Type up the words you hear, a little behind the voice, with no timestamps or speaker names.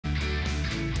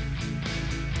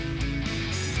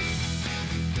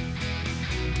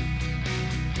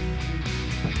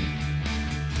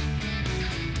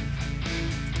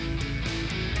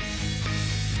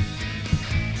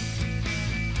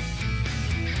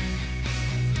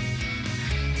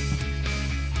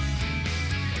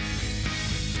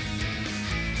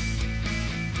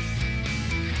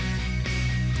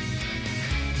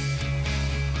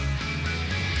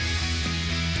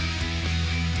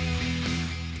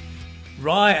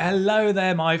Right, hello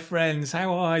there, my friends.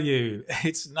 How are you?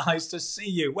 It's nice to see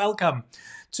you. Welcome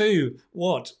to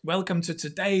what? Welcome to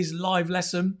today's live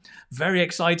lesson. Very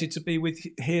excited to be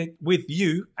here with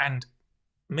you and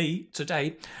me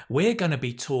today. We're going to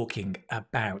be talking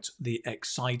about the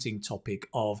exciting topic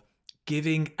of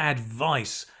giving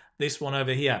advice. This one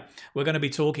over here. We're going to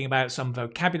be talking about some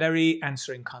vocabulary,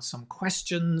 answering some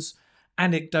questions,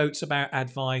 anecdotes about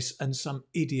advice, and some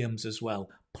idioms as well.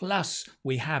 Plus,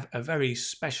 we have a very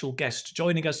special guest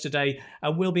joining us today,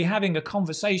 and we'll be having a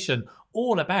conversation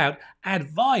all about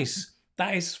advice.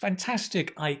 That is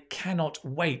fantastic. I cannot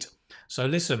wait. So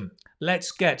listen,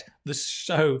 let's get this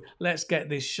show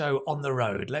on the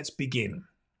road. Let's begin.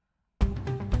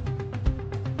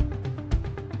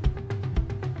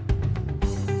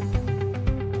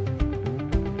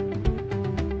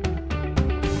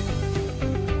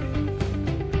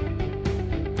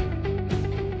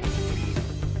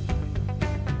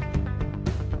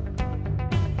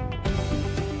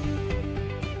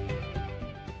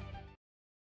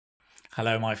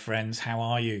 Hello, my friends. How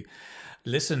are you?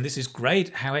 Listen, this is great.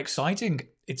 How exciting.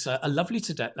 It's a lovely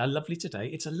day.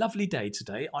 It's a lovely day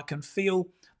today. I can feel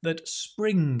that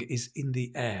spring is in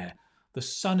the air. The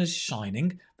sun is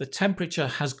shining. The temperature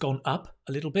has gone up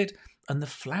a little bit and the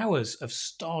flowers have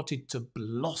started to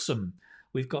blossom.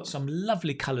 We've got some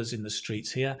lovely colours in the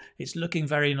streets here. It's looking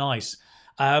very nice.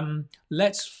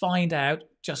 Let's find out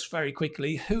just very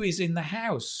quickly who is in the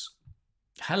house.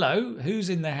 Hello, who's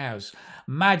in the house?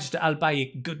 Majd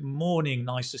Al-Bayik, good morning,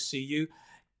 nice to see you.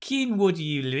 Keenwood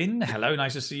Yulin, hello,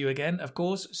 nice to see you again, of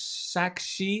course.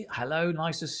 Sakshi, hello,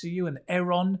 nice to see you. And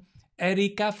Eron,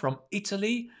 Erika from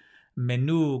Italy.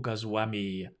 Menu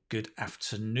Gazwami, good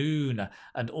afternoon.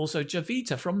 And also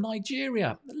Javita from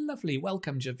Nigeria. Lovely,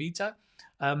 welcome Javita.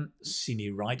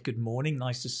 Sini Wright, good morning,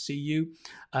 nice to see you.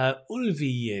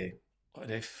 Ulviye.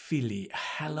 Philly,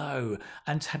 hello,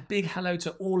 and a big hello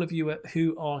to all of you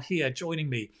who are here joining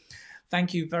me.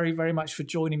 Thank you very, very much for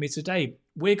joining me today.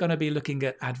 We're going to be looking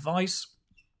at advice,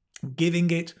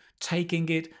 giving it, taking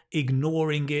it,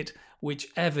 ignoring it,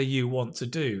 whichever you want to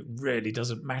do. Really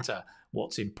doesn't matter.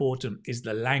 What's important is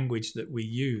the language that we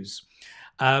use.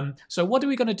 So what are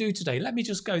we going to do today? Let me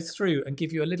just go through and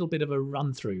give you a little bit of a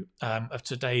run through of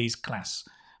today's class.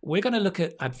 We're going to look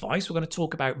at advice. We're going to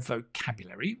talk about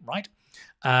vocabulary, right?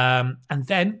 And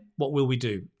then what will we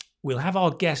do? We'll have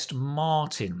our guest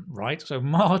Martin, right? So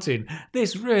Martin,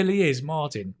 this really is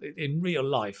Martin in real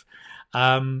life.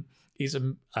 He's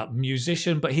a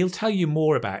musician, but he'll tell you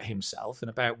more about himself and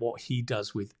about what he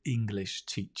does with English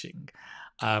teaching.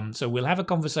 So we'll have a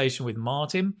conversation with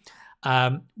Martin.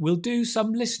 We'll do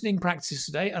some listening practice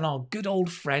today, and our good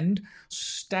old friend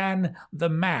Stan the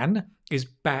man is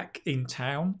back in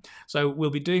town. So we'll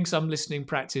be doing some listening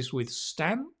practice with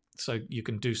Stan, so you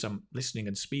can do some listening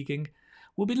and speaking.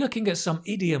 We'll be looking at some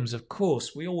idioms, of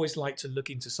course. We always like to look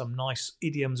into some nice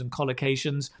idioms and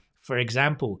collocations. For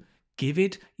example, give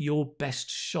it your best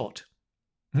shot.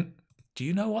 Do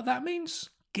you know what that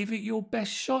means? Give it your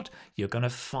best shot? You're going to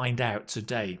find out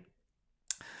today.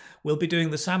 We'll be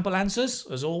doing the sample answers,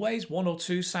 as always, 1 or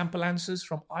 2 sample answers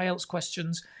from IELTS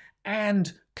questions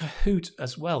and Kahoot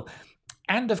as well.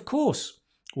 And of course,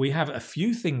 we have a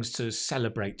few things to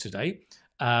celebrate today.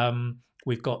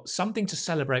 We've got something to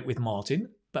celebrate with Martin,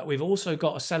 but we've also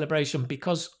got a celebration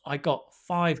because I got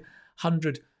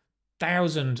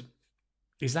 500,000.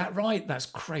 Is that right? That's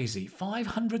crazy.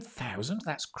 500,000?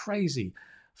 That's crazy.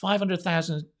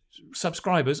 500,000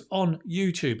 subscribers on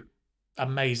YouTube.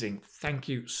 Amazing. Thank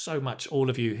you so much, all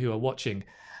of you who are watching.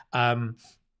 So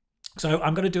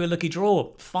I'm going to do a lucky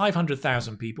draw.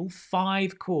 500,000 people,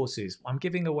 5 courses. I'm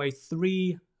giving away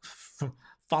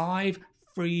 5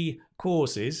 free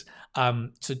courses.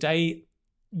 Today,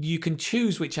 you can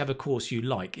choose whichever course you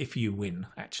like if you win,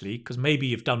 actually, because maybe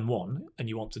you've done one and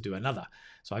you want to do another.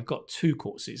 So I've got 2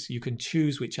 courses. You can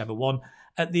choose whichever one.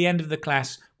 At the end of the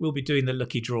class, we'll be doing the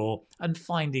lucky draw and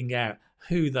finding out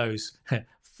who those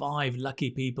 5 lucky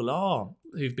people are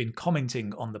who've been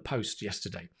commenting on the post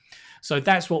yesterday. So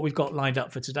that's what we've got lined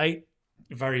up for today.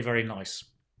 Very, very nice.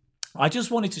 I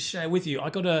just wanted to share with you, I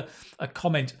got a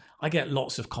comment. I get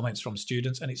lots of comments from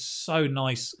students and it's so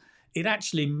nice. It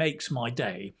actually makes my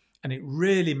day and it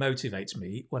really motivates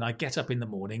me when I get up in the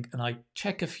morning and I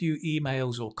check a few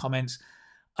emails or comments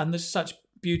and there's such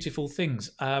beautiful things.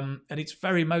 And it's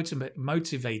very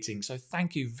motivating. So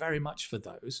thank you very much for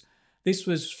those. This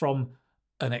was from,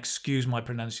 and excuse my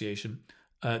pronunciation,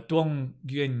 Duong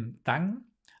Yuen Dang.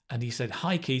 And he said,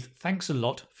 "Hi Keith, thanks a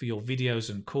lot for your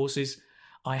videos and courses.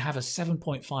 I have a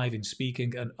 7.5 in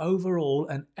speaking and overall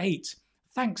an 8.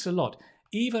 Thanks a lot.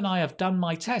 Even I have done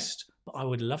my test but I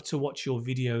would love to watch your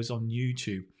videos on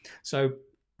YouTube. So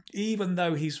even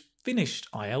though he's finished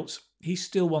IELTS, he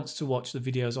still wants to watch the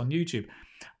videos on YouTube.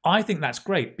 I think that's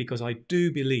great because I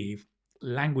do believe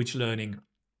language learning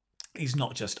is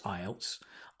not just IELTS.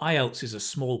 IELTS is a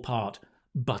small part,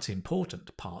 but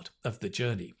important part of the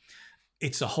journey.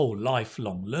 It's a whole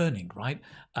lifelong learning, right?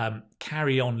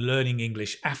 Carry on learning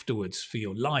English afterwards for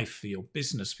your life, for your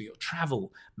business, for your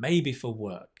travel, maybe for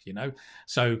work, you know?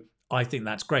 So I think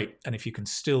that's great. And if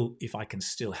I can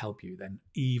still help you, then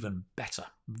even better.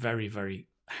 Very, very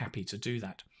happy to do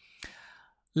that.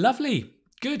 Lovely.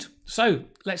 Good. So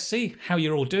let's see how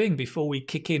you're all doing before we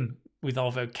kick in with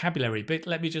our vocabulary bit.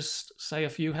 Let me just say a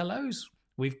few hellos.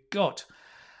 We've got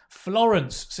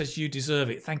Florence says you deserve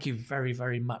it. Thank you very,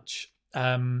 very much.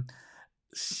 Singi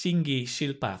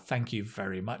Shilpa, thank you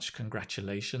very much.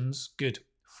 Congratulations. Good.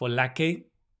 Folake,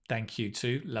 thank you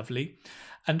too. Lovely.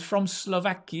 And from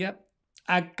Slovakia,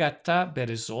 Agata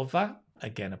Berezova.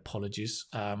 Again, apologies.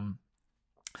 And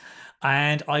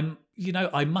I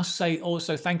must say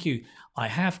also thank you. I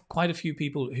have quite a few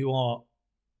people who are,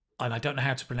 and I don't know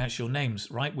how to pronounce your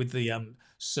names, right, with the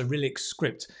Cyrillic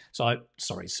script.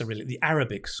 The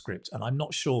Arabic script, and I'm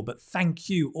not sure, but thank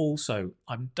you also.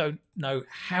 I don't know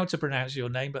how to pronounce your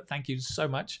name, but thank you so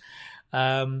much.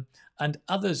 And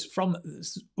others from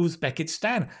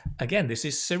Uzbekistan. Again, this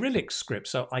is Cyrillic script,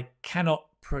 so I cannot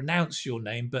pronounce your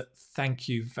name, but thank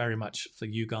you very much for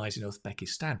you guys in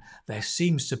Uzbekistan. There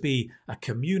seems to be a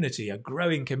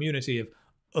growing community of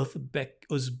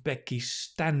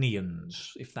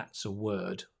Uzbekistanians, if that's a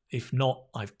word. If not,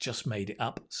 I've just made it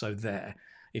up. So there.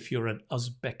 If you're an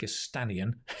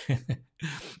Uzbekistanian,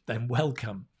 then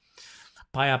welcome.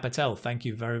 Paya Patel, thank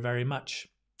you very, very much.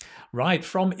 Right,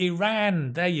 from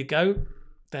Iran. There you go.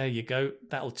 There you go.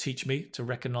 That'll teach me to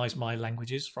recognize my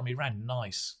languages from Iran.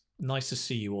 Nice. Nice to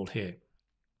see you all here.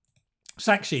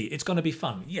 Sakshi, it's going to be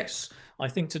fun. Yes, I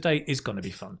think today is going to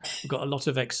be fun. We've got a lot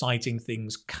of exciting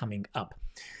things coming up.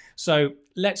 So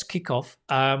let's kick off.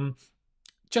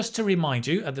 Just to remind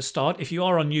you at the start, if you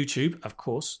are on YouTube, of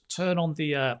course, turn on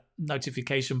the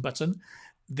notification button,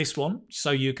 this one,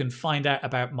 so you can find out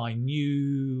about my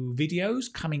new videos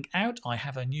coming out. I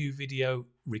have a new video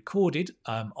recorded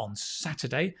on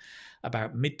Saturday,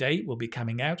 about midday will be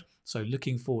coming out. So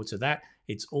looking forward to that.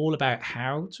 It's all about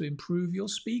how to improve your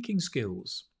speaking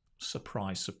skills.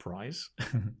 Surprise, surprise.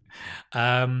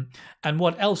 And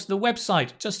what else? The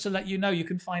website, just to let you know, you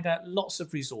can find out lots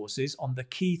of resources on the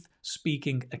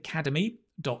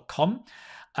keithspeakingacademy.com.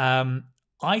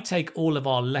 I take all of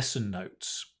our lesson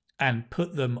notes and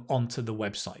put them onto the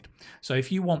website. So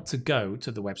if you want to go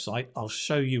to the website, I'll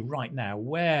show you right now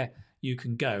where you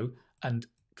can go and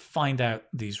find out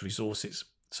these resources.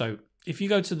 So if you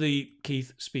go to the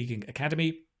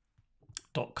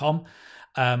keithspeakingacademy.com,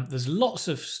 there's lots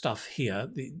of stuff here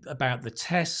about the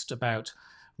test, about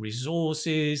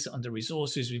resources. Under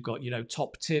resources, we've got,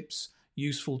 top tips,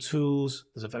 useful tools.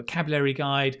 There's a vocabulary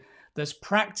guide. There's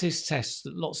practice tests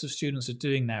that lots of students are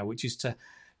doing now, which is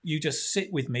you just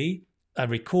sit with me, a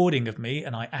recording of me,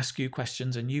 and I ask you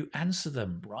questions and you answer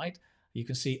them, right? You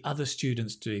can see other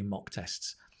students doing mock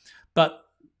tests. But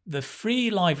the free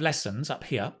live lessons up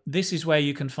here, this is where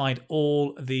you can find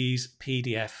all these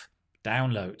PDF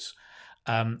downloads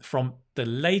from the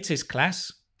latest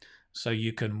class. So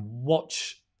you can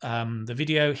watch the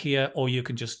video here, or you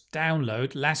can just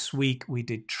download. Last week we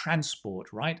did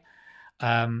transport, right?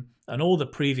 And all the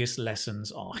previous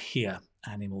lessons are here,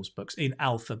 animals books, in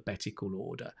alphabetical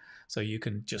order. So you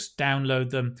can just download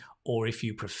them, or if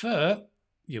you prefer,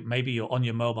 maybe you're on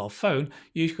your mobile phone,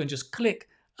 you can just click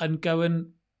and go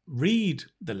and read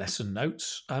the lesson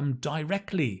notes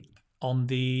directly on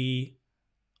the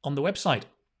website.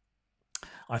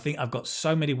 I think I've got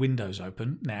so many windows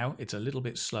open now, it's a little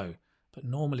bit slow, but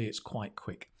normally it's quite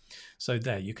quick. So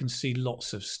there, you can see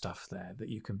lots of stuff there that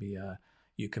you can be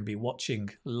watching.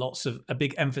 Lots of a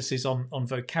big emphasis on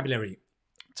vocabulary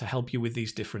to help you with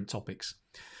these different topics.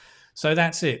 So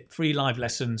that's it. Free live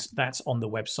lessons. That's on the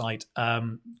website.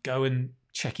 Go and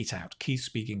check it out.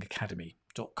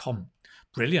 keithspeakingacademy.com.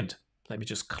 Brilliant. Let me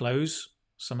just close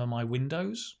some of my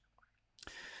windows.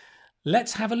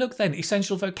 Let's have a look then.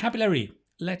 Essential vocabulary.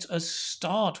 Let us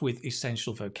start with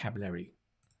essential vocabulary,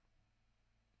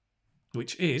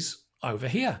 which is over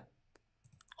here.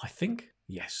 I think,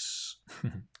 yes.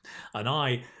 And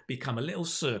I become a little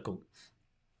circle.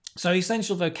 So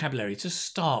essential vocabulary to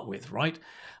start with, right?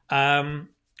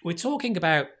 We're talking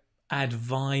about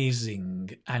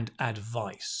advising and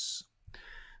advice.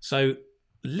 So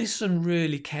listen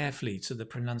really carefully to the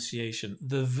pronunciation.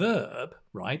 The verb,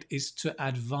 right, is to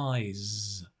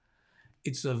advise.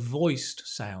 It's a voiced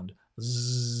sound.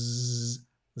 Z,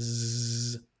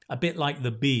 z. A bit like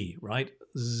the B, right?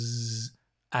 Z,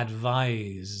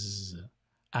 advise,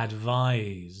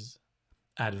 advise,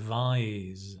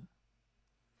 advise.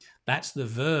 That's the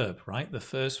verb, right? The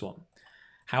first one.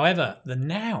 However, the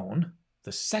noun,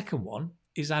 the second one,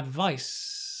 is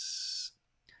advice.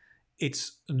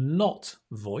 It's not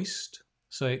voiced,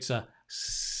 so it's a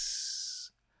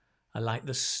s, like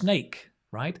the snake,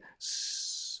 right?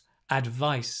 S,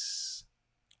 advice,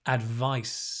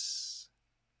 advice.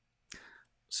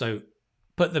 So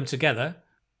put them together.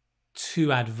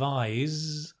 To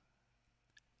advise,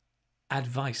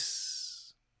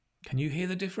 advice. Can you hear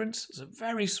the difference? It's a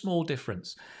very small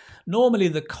difference. Normally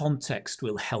the context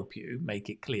will help you make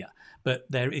it clear, but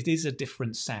it is a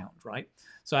different sound, right?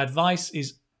 So advice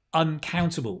is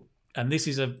uncountable, and this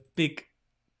is a big,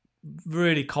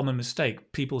 really common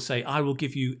mistake. People say, I will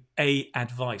give you a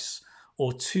advice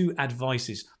or two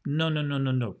advices. No, no, no,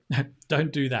 no, no.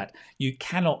 Don't do that. You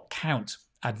cannot count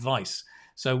advice.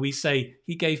 So we say,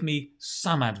 he gave me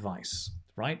some advice,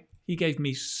 right? He gave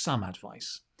me some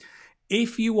advice.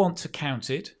 If you want to count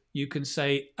it, you can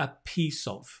say a piece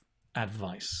of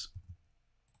advice,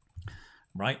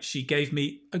 right? She gave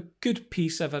me a good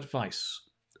piece of advice.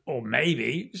 Or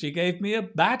maybe she gave me a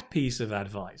bad piece of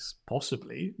advice.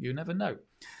 Possibly, you never know.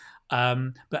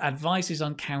 But advice is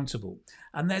uncountable.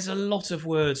 And there's a lot of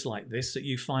words like this that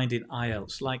you find in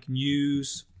IELTS, like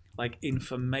news, like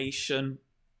information,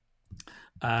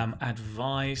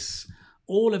 advice.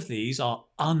 All of these are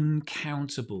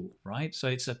uncountable, right? So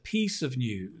it's a piece of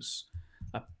news,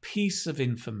 a piece of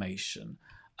information,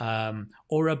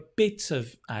 or a bit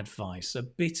of advice, a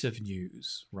bit of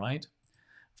news, right?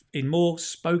 In more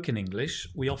spoken English,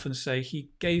 we often say, he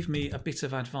gave me a bit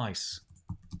of advice.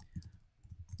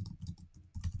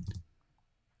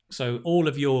 So all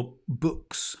of your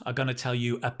books are going to tell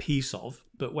you a piece of,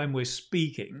 but when we're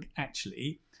speaking,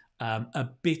 actually, a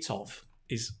bit of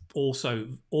is also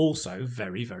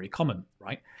very, very common,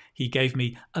 right? He gave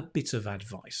me a bit of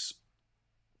advice.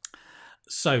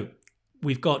 So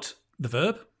we've got the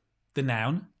verb, the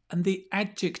noun, and the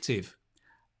adjective.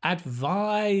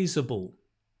 Advisable.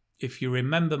 If you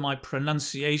remember my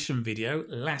pronunciation video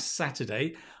last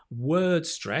Saturday, word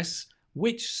stress,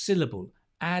 which syllable?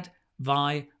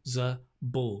 Advisable.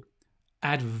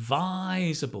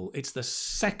 Advisable. It's the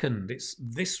second, it's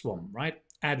this one, right?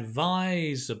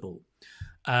 Advisable.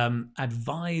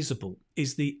 Advisable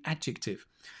is the adjective.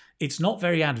 It's not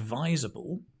very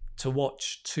advisable to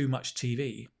watch too much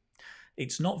TV.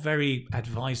 It's not very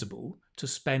advisable to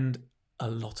spend a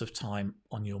lot of time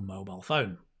on your mobile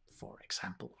phone, for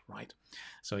example, right?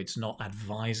 So it's not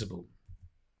advisable.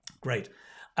 Great.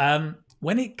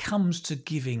 When it comes to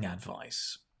giving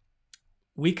advice,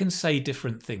 we can say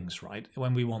different things, right?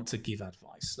 When we want to give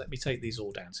advice. Let me take these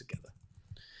all down together.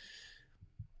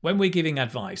 When we're giving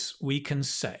advice, we can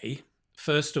say,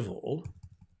 first of all,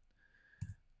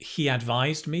 he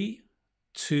advised me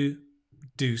to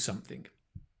do something.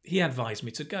 He advised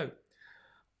me to go.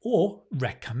 Or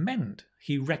recommend.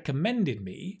 He recommended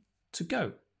me to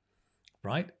go,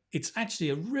 right? It's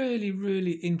actually a really,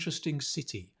 really interesting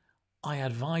city. I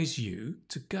advise you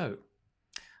to go.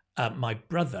 My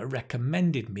brother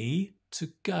recommended me to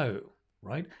go,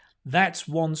 right? That's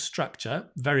one structure,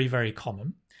 very, very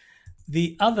common.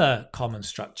 The other common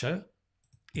structure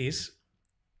is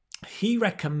he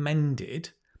recommended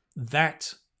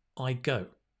that I go.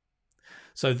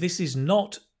 So this is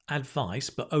not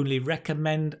advice, but only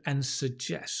recommend and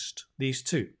suggest, these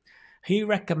two. He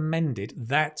recommended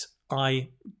that I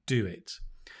do it.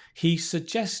 He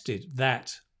suggested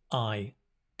that I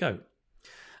go.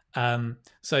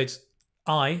 So it's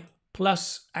I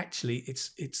plus, actually,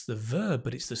 it's the verb,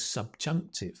 but it's the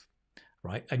subjunctive,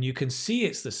 right? And you can see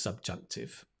it's the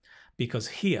subjunctive because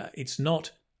here it's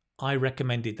not I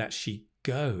recommended that she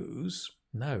goes.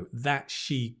 No, that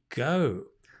she go.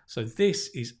 So this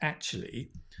is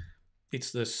actually,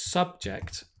 it's the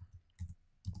subject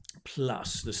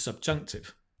plus the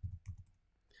subjunctive.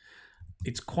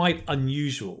 It's quite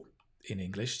unusual in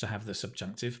English to have the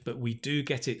subjunctive, but we do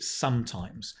get it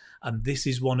sometimes. And this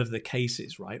is one of the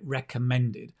cases, right?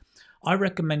 Recommended. I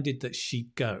recommended that she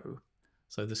go.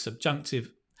 So the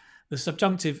subjunctive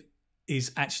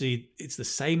is actually, it's the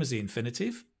same as the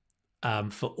infinitive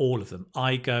for all of them.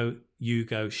 I go, you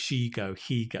go, she go,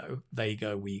 he go, they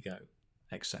go, we go,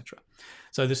 etc.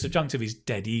 So the subjunctive is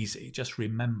dead easy. Just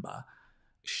remember,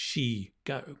 she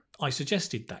go. I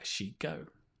suggested that she go.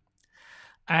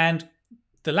 And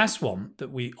the last one that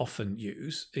we often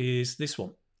use is this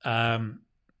one.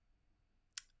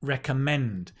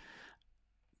 Recommend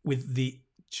with the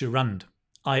gerund.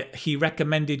 He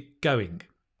recommended going.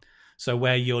 So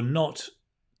where you're not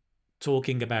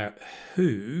talking about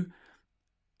who,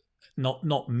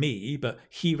 not me, but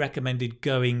he recommended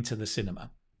going to the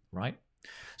cinema, right?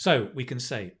 So we can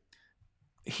say,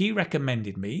 he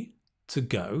recommended me to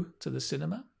go to the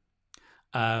cinema.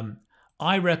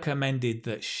 I recommended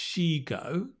that she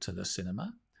go to the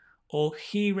cinema, or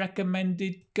he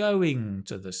recommended going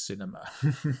to the cinema.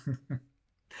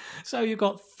 So you've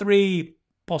got 3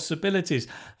 possibilities.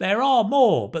 There are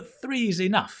more, but 3 is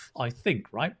enough, I think,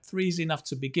 right? 3 is enough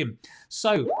to begin.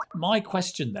 So my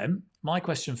question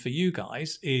for you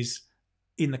guys is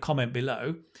in the comment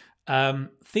below.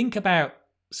 Think about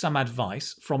some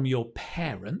advice from your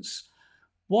parents.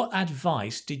 What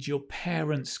advice did your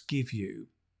parents give you,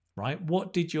 right?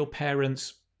 What did your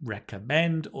parents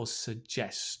recommend or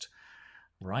suggest,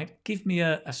 right? Give me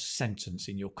a sentence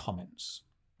in your comments.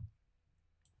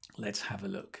 Let's have a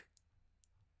look.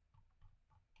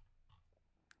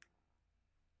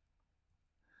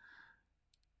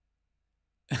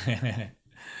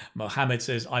 Mohammed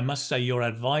says, I must say your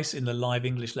advice in the live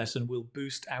English lesson will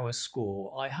boost our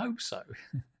score. I hope so.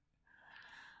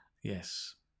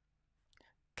 Yes.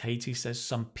 Katie says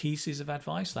some pieces of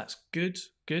advice. That's good.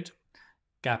 Good.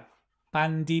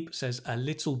 Gapandeep says a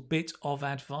little bit of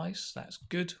advice. That's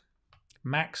good.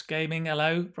 Max Gaming,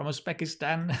 hello from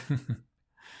Uzbekistan.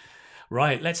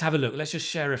 Right, let's have a look. Let's just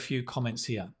share a few comments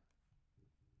here.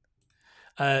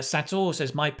 Sator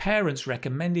says, my parents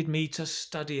recommended me to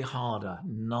study harder.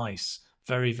 Nice.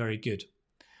 Very, very good.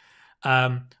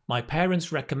 My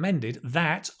parents recommended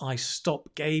that I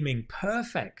stop gaming.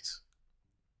 Perfect.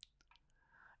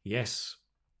 Yes.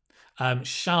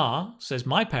 Shah says,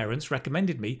 my parents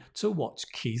recommended me to watch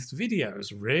Keith's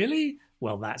videos. Really?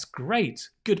 Well, that's great.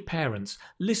 Good parents.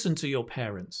 Listen to your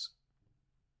parents.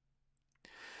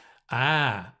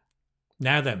 Now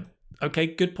then. Okay,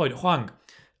 good point. Huang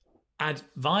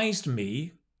advised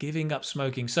me giving up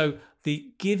smoking. So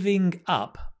the giving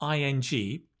up, ing,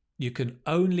 you can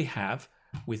only have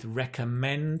with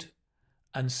recommend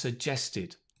and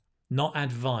suggested, not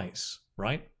advise,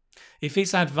 right? If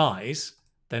it's advise,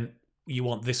 then you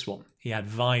want this one. He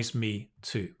advised me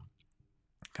to.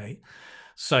 Okay,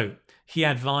 so he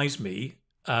advised me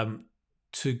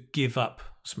to give up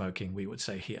smoking, we would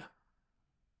say here.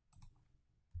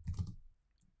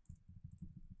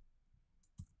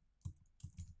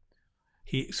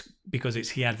 Because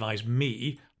he advised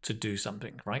me to do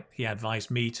something, right? He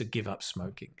advised me to give up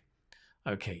smoking.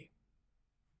 Okay.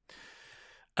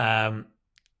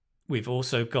 We've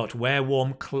also got wear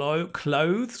warm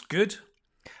clothes. Good.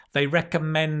 They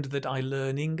recommend that I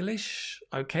learn English.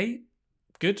 Okay.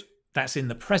 Good. That's in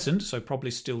the present, so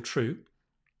probably still true.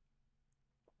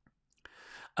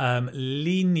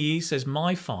 Lini says,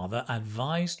 my father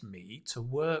advised me to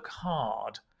work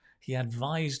hard. He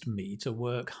advised me to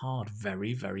work hard.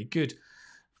 Very, very good.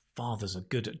 Fathers are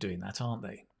good at doing that, aren't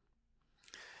they?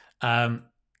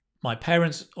 My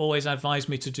parents always advised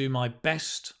me to do my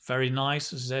best. Very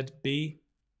nice, ZB.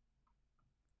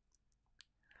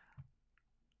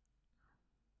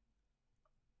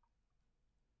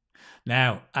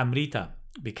 Now, Amrita,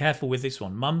 be careful with this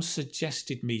one. Mum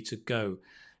suggested me to go.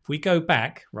 If we go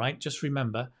back, right, just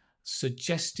remember,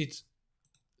 suggested.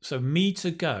 So me to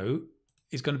go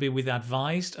is going to be with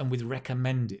advised and with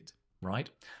recommended, right?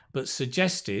 But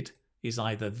suggested is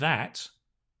either that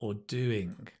or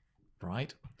doing,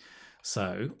 right?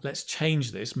 So let's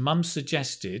change this. Mum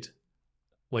suggested,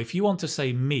 well, if you want to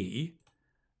say me,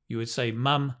 you would say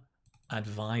Mum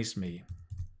advised me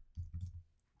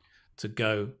to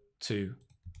go to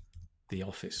the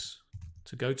office.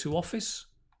 To go to office?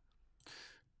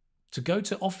 To go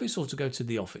to office or to go to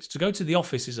the office? To go to the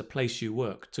office is a place you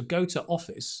work. To go to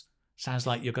office sounds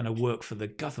like you're going to work for the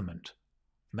government.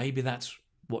 Maybe that's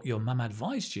what your mum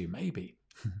advised you, maybe.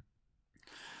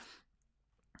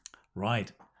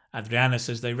 Right. Adriana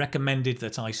says they recommended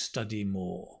that I study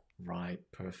more. Right,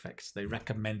 perfect. They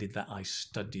recommended that I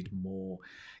studied more.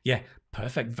 Yeah,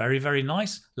 perfect. Very, very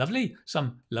nice. Lovely.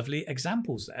 Some lovely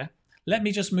examples there. Let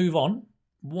me just move on.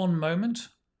 One moment.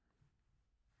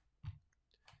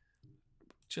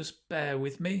 Just bear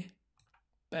with me.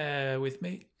 Bear with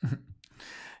me.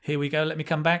 Here we go. Let me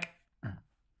come back.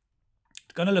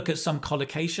 Going to look at some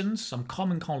collocations, some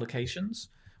common collocations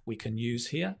we can use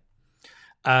here.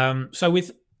 So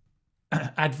with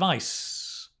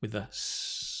advice, with a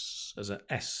S as a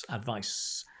S,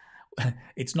 advice.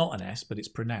 It's not an S, but it's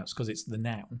pronounced because it's the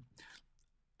noun.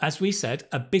 As we said,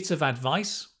 a bit of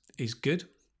advice is good.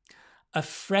 A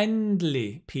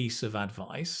friendly piece of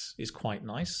advice is quite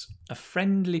nice. A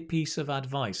friendly piece of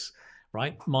advice,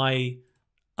 right? My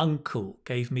uncle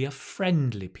gave me a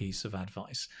friendly piece of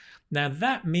advice. Now,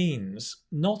 that means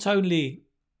not only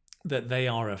that they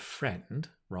are a friend,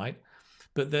 right,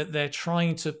 but that they're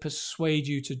trying to persuade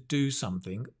you to do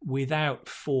something without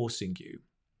forcing you.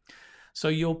 So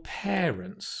your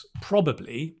parents,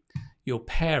 probably your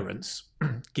parents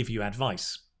give you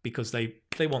advice because they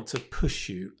want to push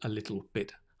you a little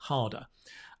bit harder.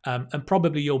 And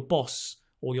probably your boss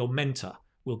or your mentor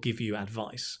will give you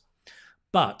advice.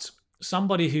 But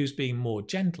somebody who's being more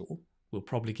gentle will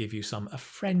probably give you a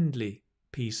friendly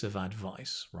piece of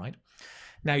advice, right?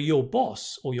 Now, your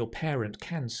boss or your parent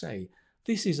can say,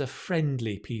 this is a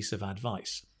friendly piece of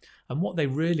advice. And what they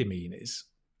really mean is,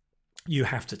 you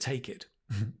have to take it.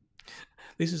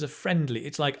 This is a friendly,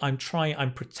 it's like I'm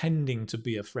pretending to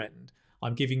be a friend.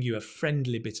 I'm giving you a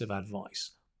friendly bit of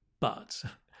advice, but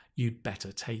you'd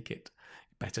better take it.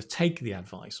 Better take the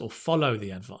advice or follow the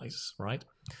advice, right?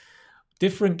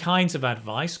 Different kinds of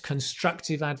advice: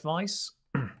 constructive advice,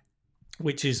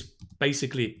 which is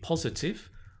basically positive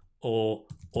or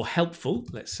helpful,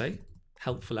 let's say,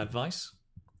 helpful advice.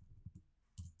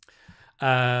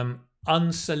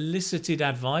 Unsolicited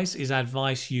advice is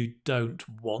advice you don't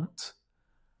want,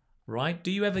 right? Do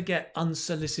you ever get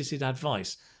unsolicited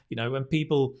advice? You know, when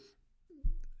people,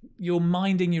 you're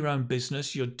minding your own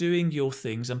business, you're doing your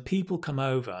things, and people come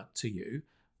over to you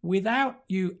without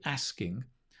you asking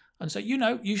and say, you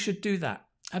know, you should do that.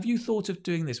 Have you thought of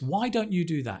doing this? Why don't you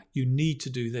do that? You need to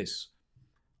do this.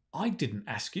 I didn't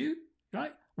ask you,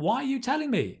 right? Why are you telling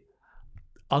me?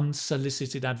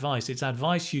 Unsolicited advice. It's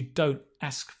advice you don't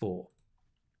ask for.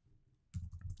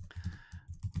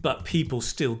 But people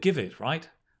still give it, right?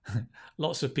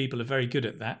 Lots of people are very good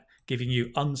at that, giving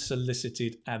you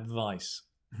unsolicited advice.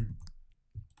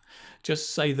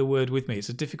 Just say the word with me. It's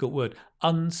a difficult word.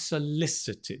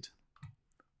 Unsolicited.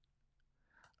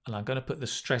 And I'm going to put the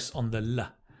stress on the L.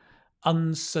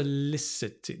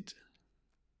 Unsolicited.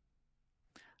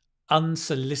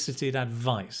 Unsolicited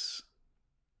advice.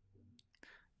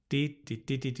 D, D,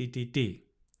 D, D, D, D, D.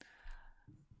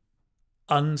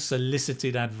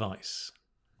 Unsolicited advice.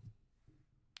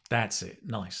 That's it.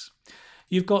 Nice.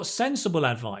 You've got sensible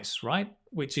advice, right?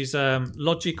 Which is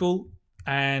logical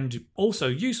and also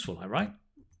useful, right?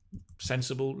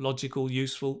 Sensible, logical,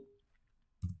 useful.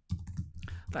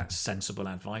 That's sensible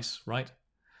advice, right?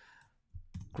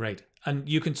 Great. And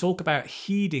you can talk about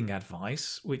heeding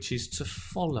advice, which is to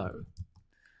follow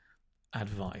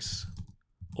advice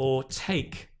or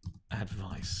take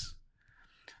advice.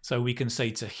 So we can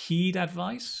say to heed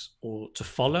advice or to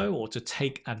follow or to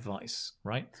take advice,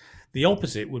 right? The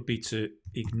opposite would be to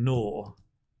ignore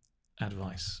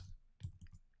advice.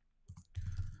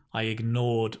 I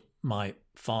ignored my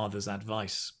father's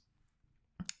advice.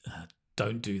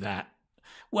 Don't do that.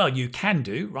 Well, you can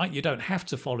do, right? You don't have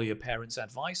to follow your parents'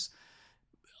 advice.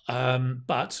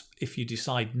 But if you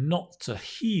decide not to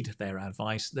heed their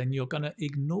advice, then you're going to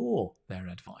ignore their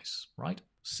advice, right?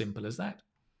 Simple as that.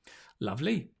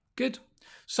 Lovely. Good.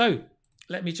 So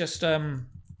let me just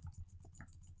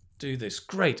do this.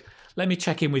 Great. Let me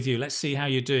check in with you. Let's see how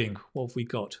you're doing. What have we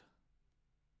got?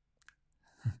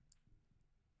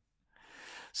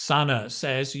 Sana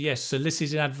says, yes,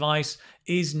 solicited advice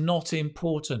is not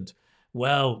important.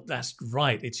 Well, that's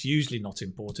right. It's usually not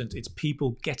important. It's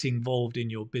people get involved in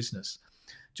your business.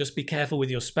 Just be careful with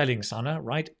your spelling, Sana,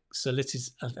 right?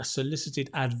 Solicited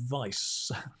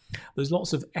advice. There's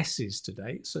lots of S's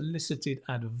today. Solicited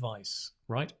advice,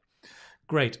 right?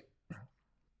 Great.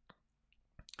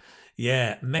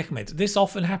 Yeah, Mehmet, this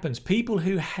often happens. People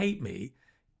who hate me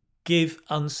give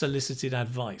unsolicited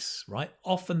advice, right?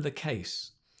 Often the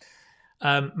case.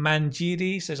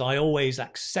 Manjiri says, I always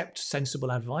accept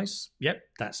sensible advice. Yep,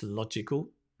 that's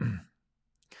logical.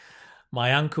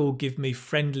 My uncle gave me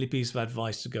friendly piece of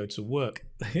advice to go to work.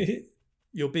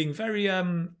 You're being very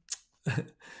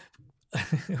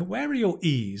where are your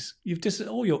E's?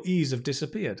 All your E's have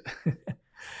disappeared.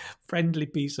 Friendly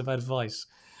piece of advice.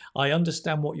 I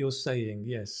understand what you're saying,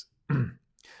 yes.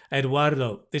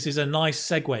 Eduardo, this is a nice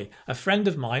segue. A friend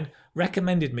of mine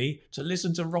recommended me to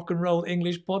listen to Rock and Roll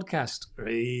English podcast.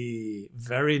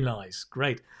 Very nice.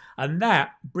 Great. And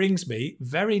that brings me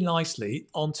very nicely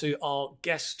onto our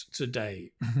guest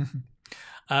today.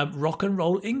 Rock and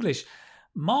Roll English.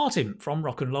 Martin from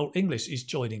Rock and Roll English is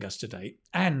joining us today.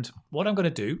 And what I'm going to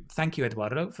do, thank you,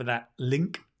 Eduardo, for that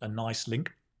link, a nice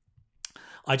link.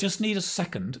 I just need a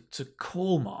second to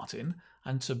call Martin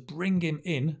and to bring him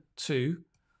in to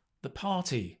the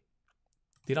party.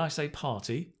 Did I say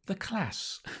party? The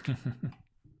class.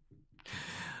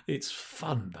 It's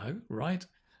fun though, right?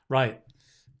 Right.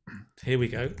 Here we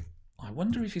go. I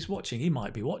wonder if he's watching. He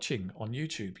might be watching on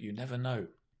YouTube. You never know.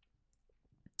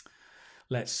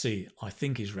 Let's see. I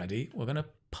think he's ready. We're going to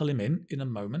pull him in a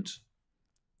moment.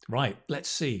 Right. Let's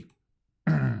see.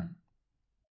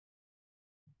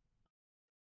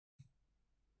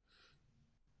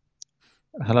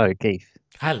 Hello, Keith.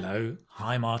 Hello.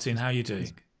 Hi, Martin. How are you It's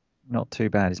doing? not too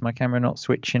bad. Is my camera not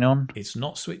switching on? It's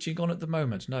not switching on at the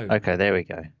moment. No. Okay, there we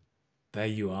go. There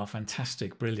you are.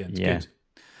 Fantastic. Brilliant. Yeah. Good.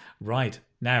 Right.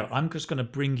 Now, I'm just going to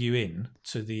bring you in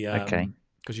to the Okay.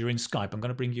 because you're in Skype. I'm going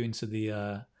to bring you into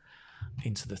the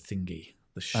thingy,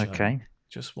 the show. Okay.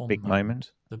 Just one Big moment.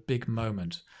 moment. The big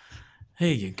moment.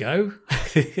 Here you go.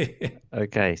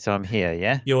 Okay, so I'm here,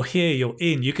 yeah? You're here, you're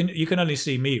in. You can only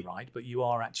see me, right? But you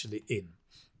are actually in.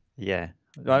 Yeah.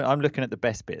 Yeah. I'm looking at the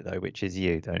best bit though, which is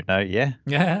you, don't know, yeah?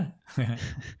 Yeah.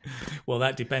 Well,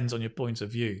 that depends on your point of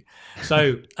view.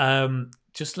 So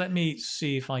just let me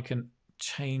see if I can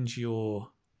change your.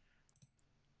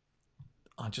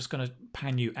 I'm just going to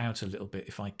pan you out a little bit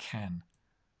if I can.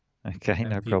 Okay, Then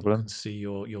no people can problem. see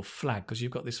your flag because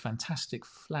you've got this fantastic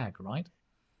flag, right?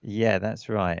 Yeah, that's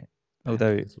right. Panned a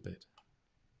Although little bit.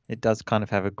 it does kind of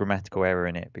have a grammatical error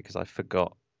in it because I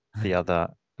forgot the other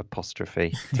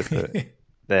apostrophe to put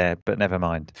there, but never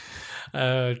mind.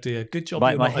 Oh dear. Good job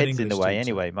My you're my not an head's in the English way teacher.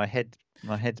 anyway.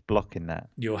 My head's blocking that.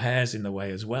 Your hair's in the way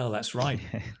as well. That's right.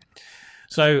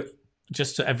 So,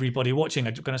 just to everybody watching,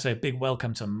 I'm going to say a big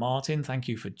welcome to Martin. Thank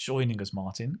you for joining us,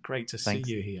 Martin. Great to see Thanks.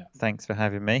 you here. Thanks for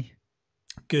having me.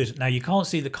 Good. Now you can't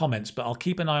see the comments, but I'll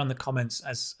keep an eye on the comments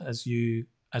as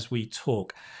we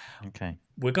talk. Okay.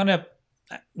 We're going to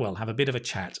have a bit of a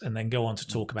chat and then go on to Mm.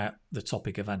 talk about the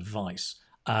topic of advice.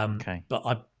 Okay. But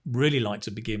I'd really like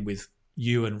to begin with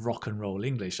you and rock and roll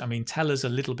English. I mean, tell us a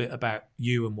little bit about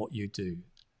you and what you do.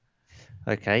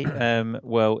 Okay.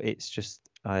 Well, it's just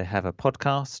I have a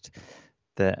podcast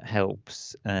that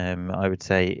helps, I would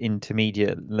say,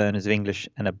 intermediate learners of English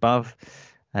and above.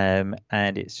 And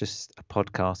it's just a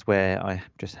podcast where I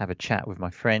just have a chat with my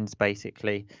friends,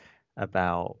 basically,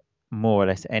 about more or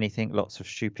less anything, lots of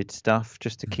stupid stuff,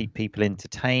 just to keep people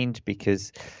entertained.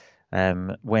 Because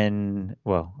I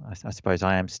suppose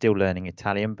I am still learning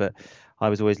Italian, but I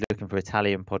was always looking for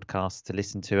Italian podcasts to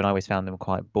listen to, and I always found them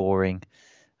quite boring.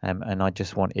 And I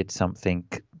just wanted something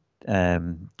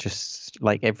just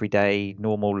like everyday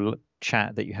normal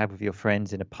chat that you have with your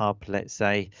friends in a pub, let's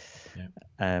say.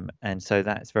 Yeah. And so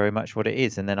that's very much what it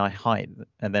is. And then I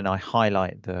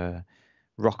highlight the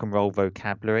rock and roll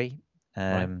vocabulary,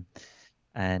 Right. um,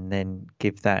 and then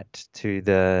give that to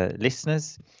the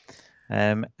listeners.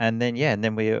 And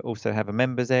then we also have a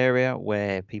members area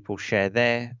where people share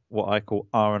their what I call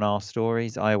R&R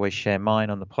stories. I always share mine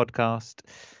on the podcast,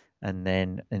 and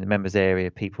then in the members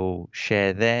area, people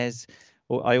share theirs.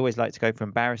 Or I always like to go for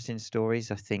embarrassing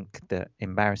stories. I think that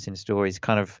embarrassing stories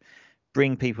kind of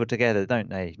bring people together, don't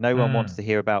they? No one wants to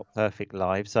hear about perfect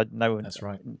lives. No one, That's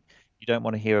right. you don't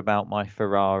want to hear about my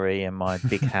Ferrari and my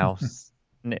big house,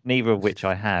 neither of which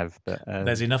I have. But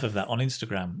There's enough of that on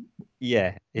Instagram.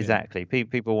 yeah, Yeah. exactly.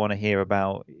 People want to hear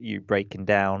about you breaking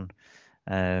down,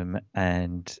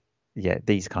 and yeah,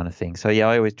 these kind of things. So yeah,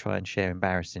 I always try and share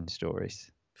embarrassing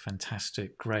stories.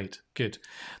 Fantastic. Great. Good.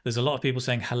 There's a lot of people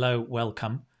saying hello,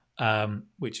 welcome,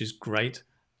 which is great.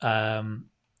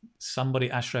 Somebody,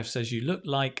 Ashraf, says you look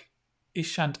like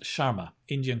Ishant Sharma,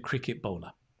 Indian cricket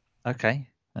bowler. Okay,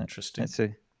 Interesting.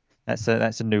 that's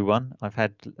a new one. I've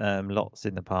had lots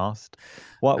in the past.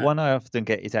 What Uh, one I often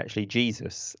get is actually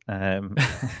Jesus, but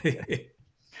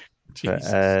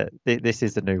Jesus. this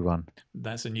is the new one.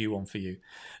 That's a new one for you.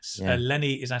 Yeah.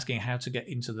 Lenny is asking how to get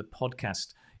into the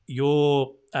podcast.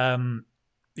 Your,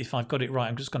 if I've got it right,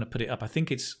 I'm just going to put it up. I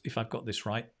think it's, if I've got this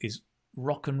right, is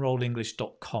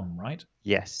rockandrollenglish.com, right?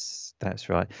 Yes, that's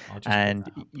right. I'll just put And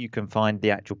that up. you can find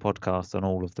the actual podcast on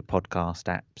all of the podcast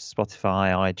apps: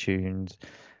 Spotify, iTunes,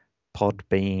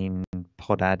 Podbean,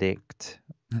 Pod Addict,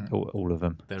 all of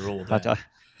them. They're all there.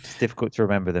 It's difficult to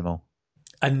remember them all.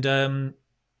 And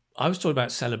I was talking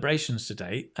about celebrations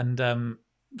today, and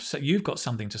so you've got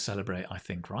something to celebrate, I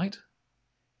think, right?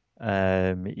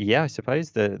 Yeah, I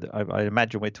suppose I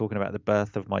imagine we're talking about the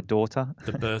birth of my daughter.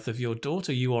 The birth of your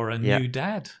daughter. You are a Yeah, new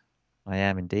dad. I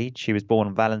am indeed. She was born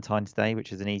on Valentine's Day,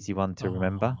 which is an easy one to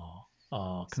remember. Oh,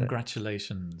 oh, So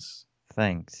congratulations.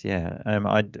 thanks. Yeah.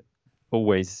 I'd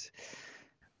always,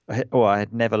 I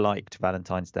had never liked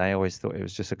Valentine's Day. I always thought it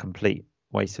was just a complete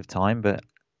waste of time. But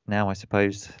now I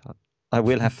suppose I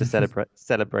will have to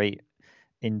celebrate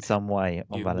in some way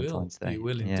on Valentine's You Day.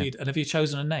 will Yeah. indeed. And have you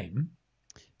chosen a name?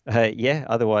 Yeah.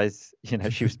 Otherwise,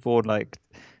 she was born like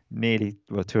nearly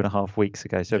 2.5 weeks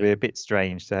ago, so it'd Yeah, be a bit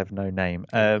strange to have no name.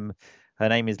 it would. Her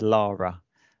name is Lara,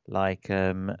 like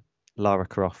Lara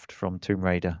Croft from Tomb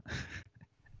Raider.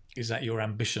 Is that your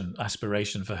ambition,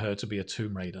 aspiration for her to be a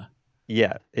Tomb Raider?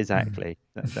 Yeah, Mm. exactly.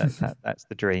 That's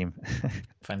the dream.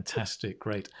 Fantastic,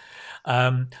 great,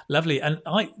 lovely. And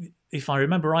if I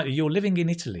remember rightly, you're living in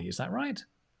Italy. Is that right?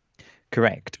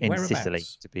 Correct. In Sicily,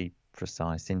 Whereabouts? to be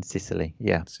precise. In Sicily.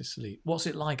 Yeah. In Sicily. What's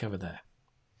it like over there?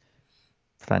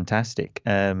 Fantastic.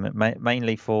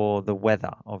 Mainly for the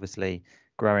weather. Obviously,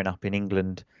 growing up in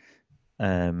England,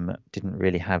 didn't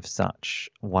really have such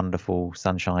wonderful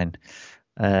sunshine.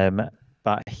 Um,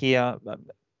 but here,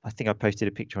 I think I posted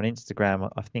a picture on Instagram.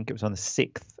 I think it was on the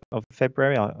 6th of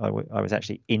February. I was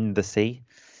actually in the sea.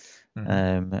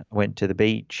 Hmm. Went to the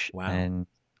beach, Wow, and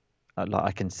like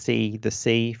I can see the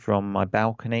sea from my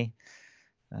balcony.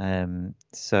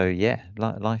 So yeah,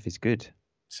 li life is good.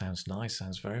 sounds nice.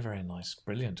 Sounds very, very nice.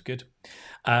 Brilliant, good.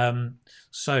 Um,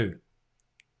 so,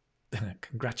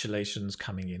 congratulations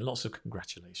coming in. Lots of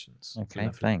congratulations. Okay,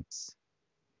 Lovely. thanks.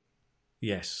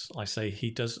 Yes, I say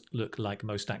he does look like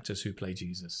most actors who play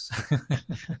Jesus.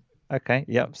 Okay,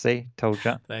 yep, see, told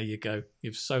you. There you go.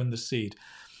 You've sown the seed.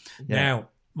 Yeah, Now,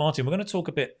 Martin, we're going to talk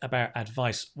a bit about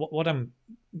advice. What I'm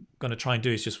going to try and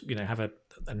do is just have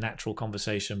a natural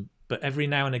conversation, but every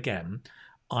now and again,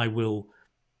 I will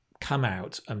come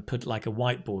out and put like a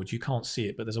whiteboard. You can't see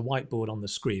it, but there's a whiteboard on the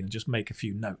screen, and just make a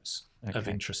few notes of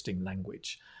okay. interesting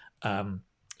language. Um,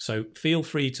 so feel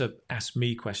free to ask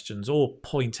me questions or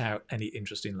point out any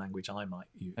interesting language I might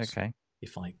use Okay.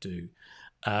 if I do.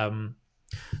 Um,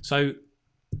 so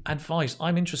advice,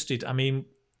 I'm interested. I mean,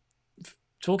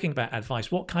 talking about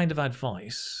advice, what kind of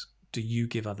advice do you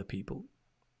give other people?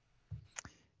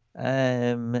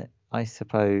 I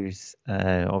suppose,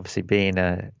 obviously being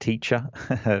a teacher,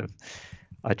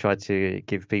 I try to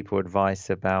give people advice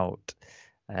about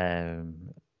um,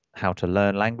 how to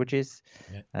learn languages,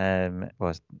 Yeah.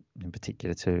 well, in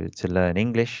particular to learn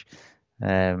English,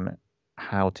 um,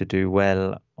 how to do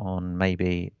well on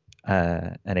maybe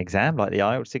an exam like the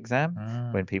IELTS exam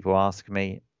Mm, when people ask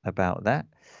me about that.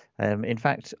 In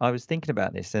fact, I was thinking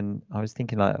about this and I was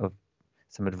thinking like of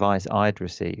some advice I'd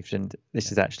received, and this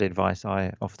yeah. is actually advice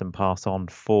I often pass on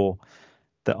for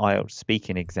the IELTS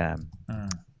speaking exam Mm,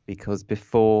 because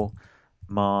before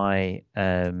my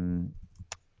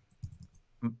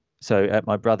so at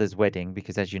my brother's wedding,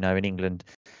 because as you know in England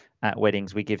at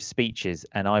weddings we give speeches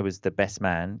and I was the best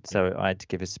man, yeah. so I had to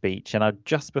give a speech. And I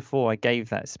just before I gave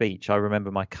that speech, I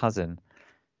remember my cousin,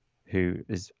 who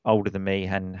is older than me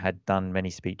and had done many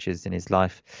speeches in his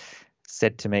life,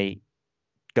 said to me,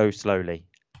 go slowly,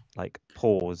 like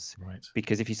pause, Right.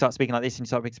 because if you start speaking like this and you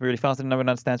start speaking really fast and no one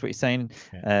understands what you're saying,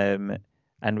 Yeah. um,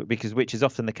 and because which is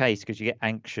often the case because you get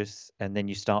anxious and then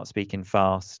you start speaking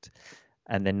fast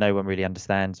and then no one really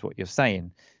understands what you're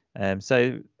saying.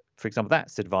 So, for example,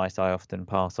 that's advice I often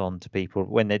pass on to people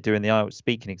when they're doing the IELTS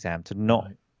speaking exam, to not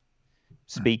Right.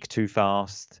 speak too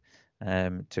fast,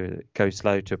 to go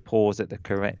slow, to pause at the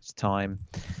correct time.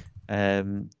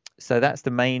 Um, so that's the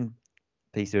main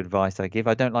piece of advice I give.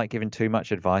 I don't like giving too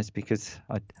much advice because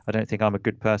I don't think I'm a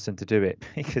good person to do it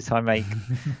because I make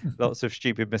lots of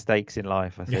stupid mistakes in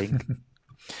life, I Yeah. think.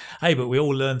 Hey, but we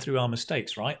all learn through our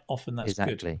mistakes, right? Often that's good.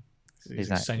 Exactly.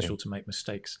 It's essential Exactly. to make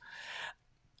mistakes.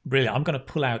 Brilliant. I'm going to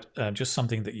pull out just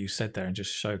something that you said there and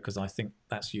just show because I think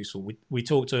that's useful. We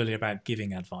talked earlier about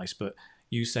giving advice, but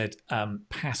you said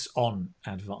pass on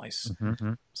advice.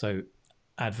 Hmm. So,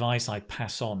 advice I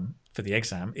pass on for the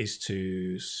exam is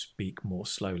to speak more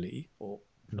slowly or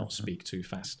not Hmm. speak too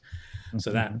fast.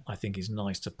 So, that Hmm. I think is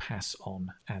nice to pass on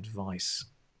advice.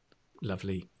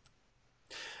 Lovely.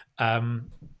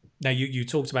 Um, Now, you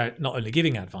talked about not only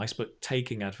giving advice, but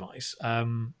taking advice.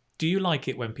 Do you like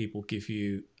it when people give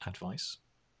you advice?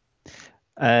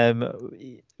 Um,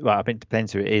 well, I mean, it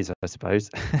depends who it is, I suppose.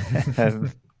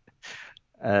 um,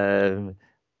 um,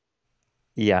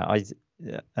 yeah,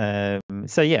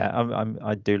 so yeah,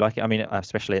 I do like it. I mean,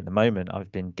 especially at the moment,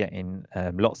 I've been getting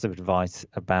lots of advice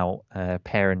about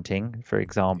parenting, for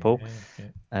example. Yeah,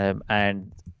 yeah.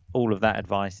 And all of that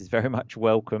advice is very much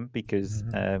welcome because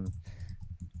Mhm.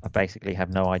 I basically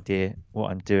have no idea what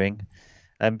I'm doing.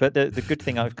 But the good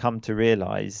thing I've come to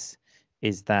realize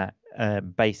is that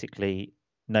basically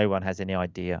no one has any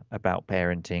idea about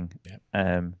parenting. Yeah,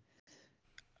 Um,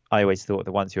 I always thought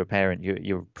that once you're a parent,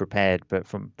 you're prepared, but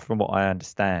from what I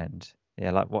understand,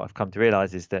 yeah, like what I've come to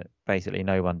realize is that basically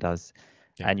no one does,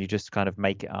 yeah, and you just kind of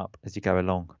make it up as you go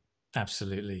along.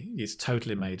 absolutely. It's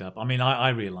totally made up. I mean, I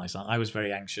realised that I was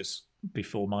very anxious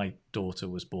before my daughter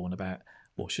was born about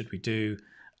what should we do,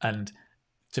 and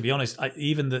to be honest,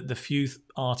 even the few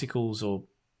articles or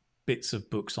bits of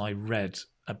books I read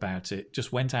about it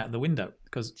just went out the window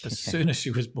because as Yeah. soon as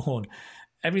she was born,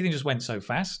 everything just went so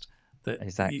fast. that you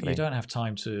Exactly. don't have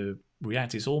time to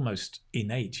react. It's almost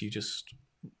innate. You just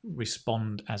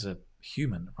respond as a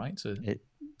human, right? So,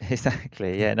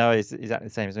 Exactly. Yeah. No, it's exactly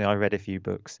the same as me. I read a few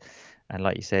books, and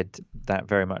like you said, that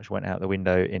very much went out the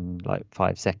window in like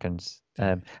 5 seconds.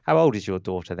 yeah. How old is your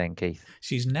daughter then, Keith?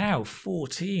 She's now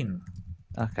 14.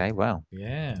 Okay. Wow.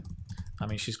 Yeah. I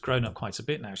mean, she's grown up quite a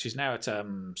bit now. She's now at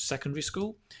secondary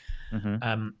school. Hmm.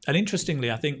 And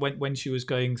interestingly, I think when she was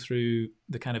going through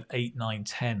the kind of 8, 9,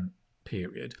 10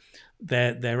 period,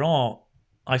 there are,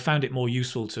 I found it more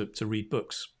useful to read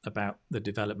books about the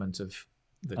development of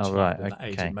the Oh, child right. at that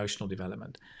age, Okay. emotional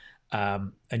development.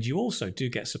 And you also do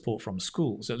get support from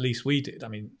schools, at least we did. I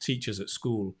mean, teachers at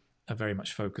school are very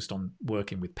much focused on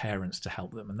working with parents to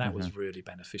help them, and that Hmm. was really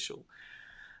beneficial.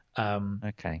 Um,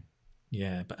 Okay.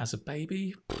 yeah, but as a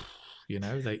baby,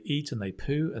 they eat and they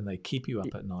poo and they keep you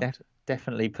up at night.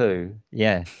 Definitely poo.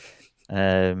 Yeah.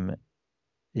 Um,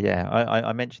 yeah.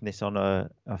 I mentioned this on I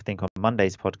think on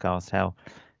Monday's podcast, how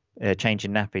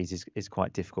changing nappies is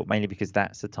quite difficult, mainly because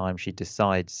that's the time she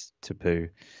decides to poo.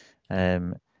 Yeah.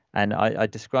 Um, and I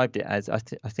described it as I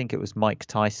think it was Mike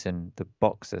Tyson, the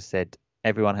boxer, said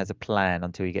everyone has a plan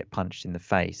until you get punched in the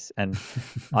face. And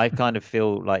I kind of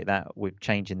feel like that with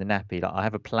changing the nappy. Like I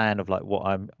have a plan of like what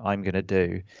I'm gonna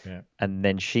do, Yeah. and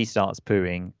then she starts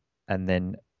pooing, and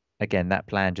then again that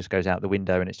plan just goes out the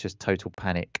window, and it's just total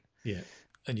panic. Yeah.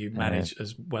 And you Uh, manage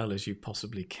as well as you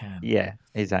possibly can yeah,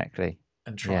 exactly.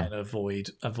 and try Yeah, and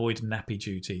avoid nappy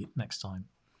duty next time.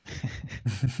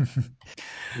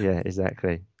 yeah,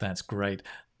 exactly. That's great.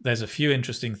 There's a few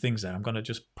interesting things there. I'm going to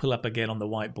just pull up again on the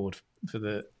whiteboard for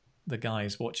the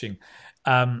guys watching.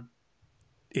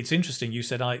 It's interesting. You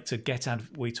said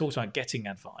we talked about getting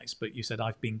advice, but you said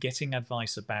I've been getting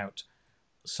advice about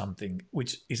something,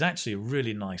 which is actually a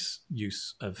really nice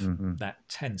use of Hmm. that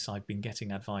tense. I've been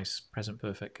getting advice, present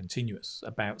perfect continuous,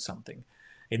 about something.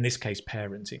 In this case,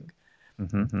 parenting.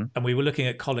 Hmm. And we were looking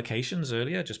at collocations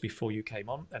earlier, just before you came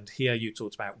on, and here you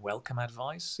talked about welcome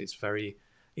advice.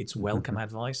 It's welcome Hmm.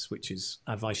 advice, which is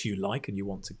advice you like and you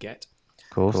want to get. Of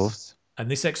course. And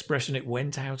this expression, it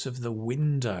went out of the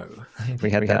window.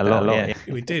 We had that a lot, yeah.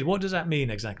 We did. What does that mean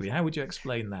exactly? How would you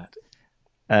explain that?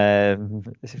 Um,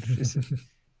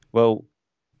 well,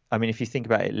 I mean, if you think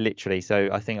about it literally, so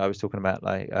I think I was talking about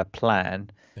like a plan.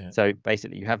 Yeah, So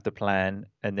basically, you have the plan,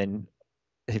 and then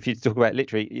if you talk about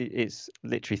literally, it's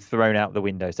literally thrown out the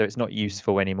window. So it's not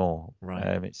useful anymore.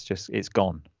 right. It's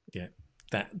gone. Yeah,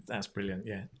 that's brilliant.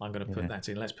 Yeah, I'm going to put Yeah. that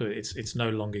in. Let's put it. It's no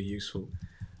longer useful.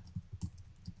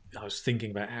 I was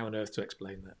thinking about how on earth to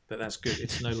explain that, but that's good.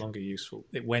 It's no longer useful.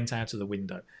 It went out of the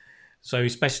window. So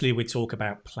especially we talk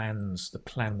about plans. The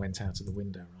plan went out of the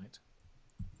window, right?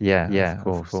 Yeah, of Yeah.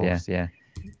 course, yeah.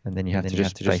 And then you have to you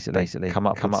have just basically come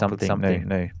up with something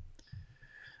new.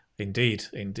 Indeed,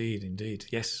 indeed, indeed.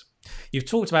 Yes, you've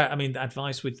talked about. I mean,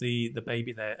 advice with the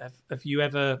baby. There, have you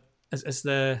ever? Has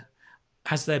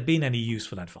there been any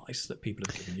useful advice that people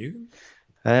have given you?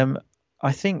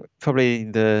 I think probably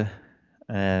the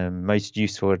most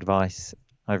useful advice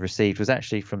I've received was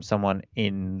actually from someone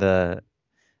in the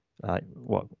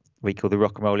what we call the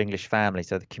Rock and Roll English family,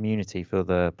 so the community for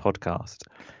the podcast.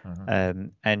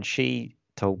 And she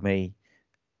told me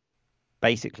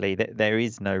basically that there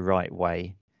is no right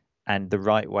way, and the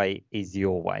right way is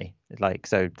your way. Like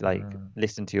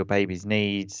listen to your baby's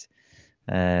needs,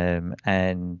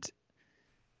 and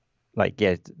like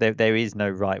yeah, there is no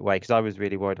right way, because I was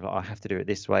really worried about I have to do it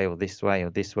this way or this way or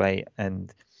this way,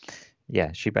 and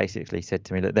yeah, she basically said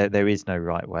to me that there is no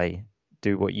right way.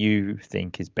 Do what you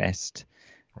think is best,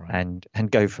 Right.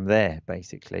 and go from there,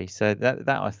 basically. So that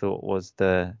I thought was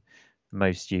the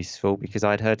most useful, because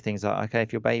I'd heard things like, okay,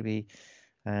 if your baby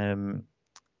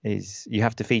is you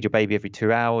have to feed your baby every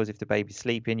 2 hours. If the baby's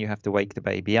sleeping, you have to wake the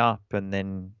baby up and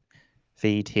then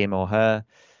feed him or her.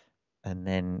 And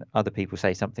then other people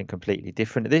say something completely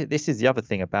different. This is the other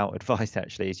thing about advice,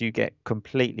 actually, is you get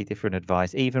completely different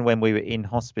advice. Even when we were in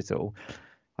hospital,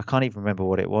 I can't even remember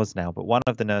what it was now, but one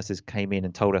of the nurses came in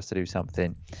and told us to do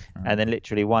something. And then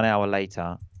literally 1 hour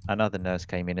later, another nurse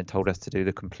came in and told us to do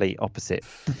the complete opposite.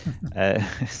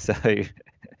 So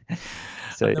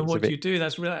And then it's a what do bit, you do?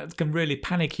 That can really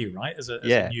panic you, right? As a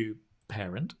yeah. new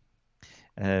parent.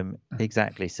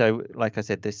 Exactly. So, like I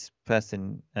said, this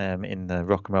person in the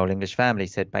Rock and Roll English family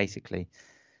said basically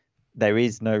there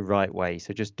is no right way.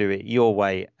 So just do it your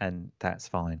way, and that's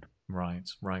fine. Right,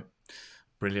 right.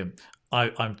 Brilliant.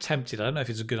 I'm tempted. I don't know if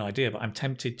it's a good idea, but I'm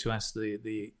tempted to ask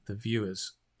the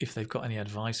viewers if they've got any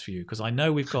advice for you, because I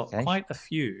know we've got Okay. quite a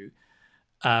few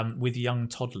with young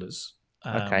toddlers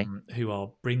Okay. who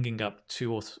are bringing up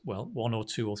one or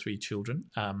two or three children.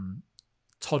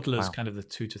 toddlers, Wow. kind of the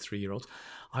 2 to 3 year olds.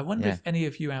 I wonder Yeah. if any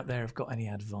of you out there have got any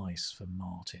advice for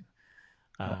Martin.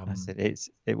 That's it.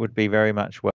 It would be very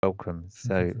much welcome.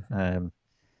 So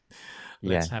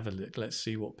Let's yeah. have a look. Let's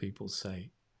see what people say.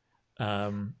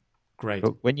 Great.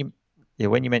 But when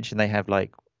you mention they have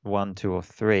like one, two, or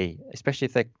three, especially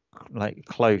if they're like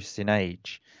close in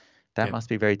age, that Yeah. must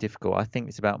be very difficult. I think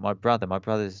it's about my brother. My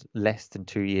brother's less than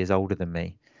 2 years older than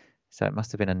me, so it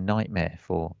must have been a nightmare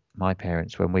for my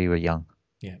parents when we were young.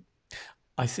 Yeah.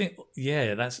 I think,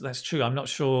 yeah, that's true. I'm not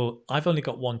sure. I've only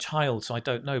got one child, so I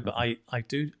don't know. But Mm. I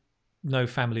do know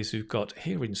families who've got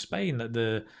here in Spain that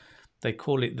they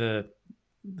call it a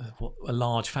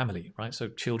large family, right? So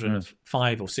children Mm. of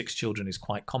 5 or 6 children is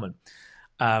quite common.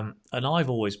 And I've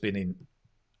always been in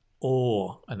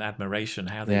awe and admiration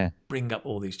how they Yeah. bring up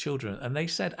all these children. And they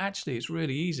said actually it's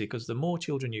really easy because the more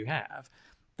children you have,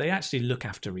 they actually look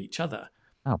after each other.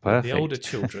 Oh, The older perfect.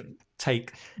 children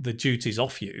take the duties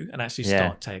off you and actually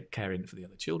Yeah. start caring for the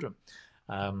other children.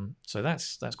 So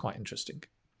that's quite interesting.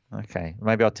 Okay.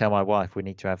 Maybe I'll tell my wife we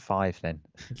need to have five then.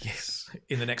 Yes,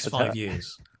 in the next I five don't,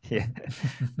 years. yeah.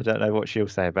 I don't know what she'll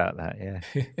say about that.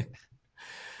 Yeah.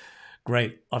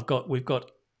 Great. I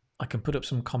can put up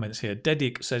some comments here.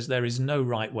 Dedik says there is no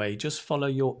right way, just follow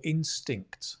your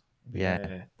instinct. Yeah.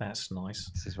 Yeah, that's nice.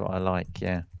 This is what I like.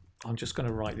 Yeah. I'm just going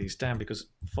to write these down because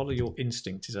follow your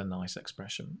instinct is a nice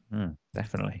expression,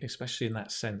 Definitely. especially in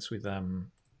that sense with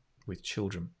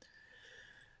children.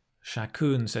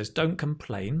 Shakun says, don't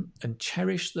complain and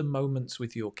cherish the moments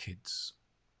with your kids.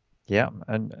 Yeah,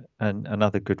 and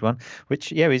another good one,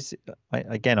 which is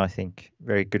again I think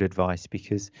very good advice,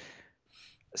 because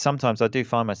sometimes I do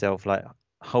find myself like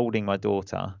holding my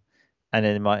daughter, and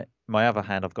then in my other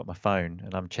hand I've got my phone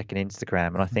and I'm checking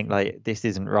Instagram, and I think like this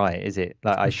isn't right, is it?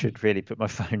 Like I should really put my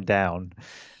phone down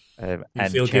You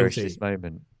and feel cherish guilty. this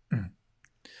moment.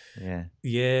 Yeah,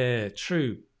 Yeah,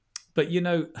 true. But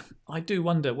I do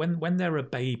wonder when they're a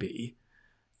baby,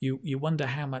 you wonder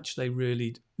how much they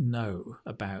really know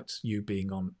about you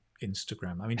being on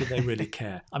Instagram. I mean, do they really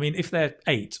care? I mean, if they're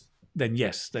 8, then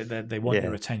yes, they want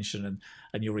your yeah, attention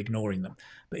and you're ignoring them.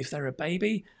 But if they're a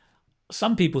baby,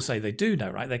 some people say they do know,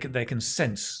 right? They can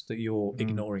sense that you're mm,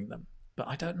 ignoring them. But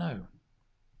I don't know.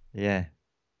 yeah.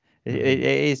 Hmm. It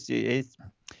is.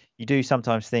 You do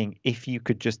sometimes think if you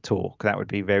could just talk, that would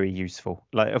be very useful.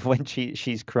 Like of when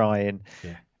she's crying,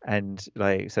 Yeah, and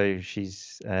like so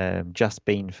she's just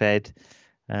been fed,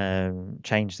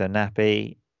 changed her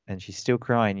nappy, and she's still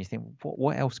crying. You think,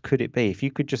 what else could it be? If you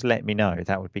could just let me know,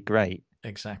 that would be great.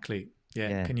 exactly. Yeah,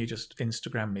 Yeah, can you just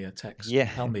Instagram me a text? yeah.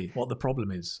 Tell me what the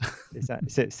problem is.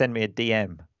 Send me a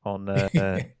DM on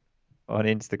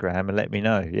Instagram and let me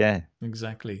know. Yeah,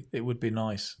 Exactly. It would be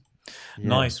nice. yeah.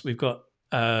 Nice. We've got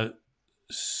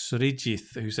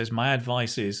Srijith who says, my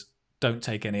advice is don't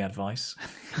take any advice.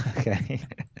 Okay,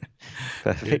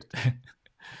 Good. perfect.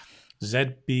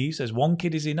 ZB says, one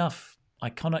kid is enough. I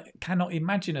cannot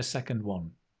imagine a second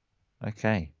one.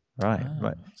 Okay, right.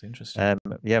 Ah, that's interesting.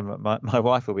 Yeah, my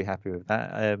wife will be happy with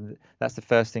that. That's the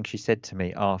first thing she said to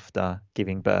me after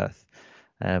giving birth,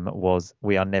 was,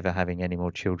 "We are never having any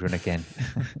more children again."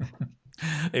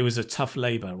 It was a tough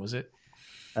labour, was it?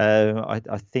 I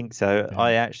think so. Yeah.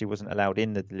 I actually wasn't allowed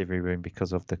in the delivery room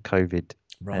because of the COVID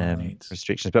Right.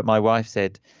 restrictions, but my wife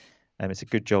said, "It's a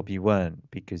good job you weren't,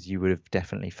 because you would have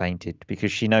definitely fainted."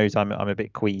 Because she knows I'm a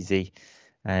bit queasy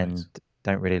Right. and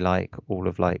don't really like all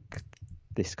of like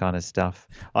this kind of stuff.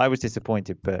 I was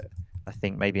disappointed, but I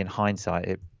think maybe in hindsight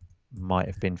it might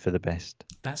have been for the best.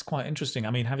 That's quite interesting.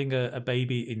 I mean, having a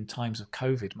baby in times of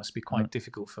COVID must be Mm. quite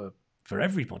difficult for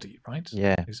everybody, right?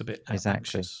 Yeah, Who's a bit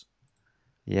exactly. anxious.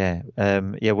 Yeah.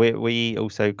 Yeah, we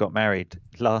also got married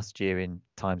last year in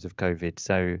times of COVID.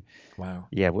 So Wow.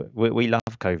 yeah, we love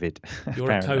COVID,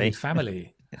 You're a COVID apparently.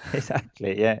 family.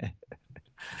 Exactly. Yeah.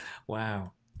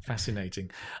 Wow.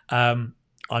 Fascinating. I'm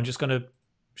just going to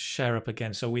share up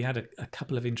again. So we had a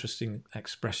couple of interesting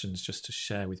expressions just to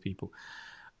share with people.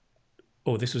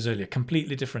 Oh, this was earlier.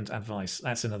 Completely different advice.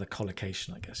 That's another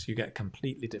collocation, I guess. You get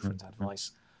completely Mm, different mm,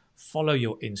 advice. Follow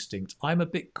your instinct. I'm a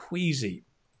bit queasy.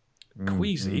 mm.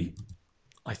 Queasy,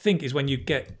 I think, is when you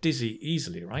get dizzy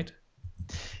easily, right?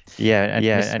 Yeah, and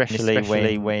Yeah, and especially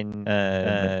especially when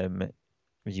when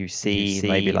you you see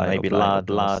maybe see like maybe blood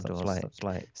or stuff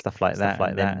like stuff that, like and that,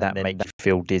 then and that then makes you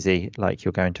feel dizzy, like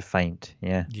you're going to faint.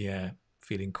 Yeah. yeah,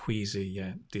 feeling queasy,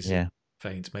 yeah, dizzy, Yeah,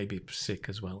 faint, maybe sick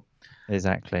as well.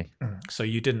 exactly. So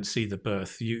you didn't see the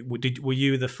birth. Were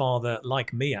you the father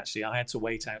like me? Actually, I had to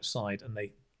wait outside, and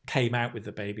they came out with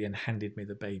the baby and handed me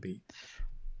the baby.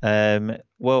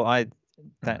 Well, I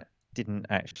that didn't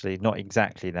actually, not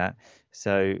exactly that.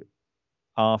 So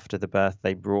after the birth,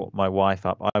 they brought my wife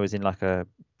up. I was in like a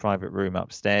private room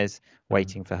upstairs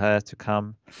waiting for her to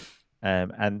come.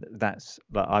 And that's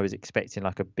like I was expecting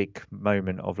like a big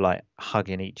moment of like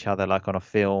hugging each other like on a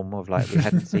film of like we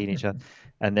hadn't seen each other.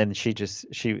 And then she just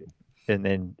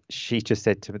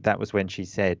said to me, that was when she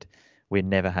said, we're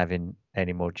never having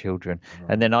any more children.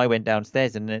 Right. And then I went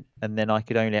downstairs and then I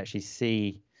could only actually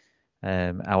see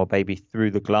our baby through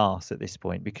the glass at this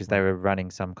point because they were running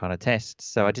some kind of test.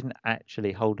 So I didn't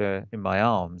actually hold her in my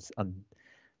arms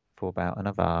for about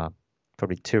another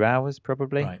probably 2 hours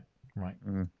probably. Right.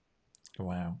 Mm.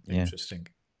 Wow. Yeah. Interesting.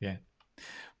 Yeah.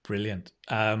 Brilliant.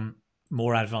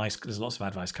 More advice. There's lots of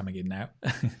advice coming in now.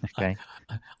 Okay.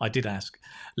 I did ask,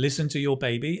 listen to your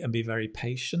baby and be very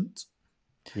patient.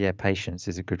 Yeah, patience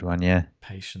is a good one. Yeah.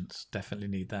 Patience. Definitely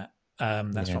need that.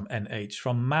 That's Yeah. from NH.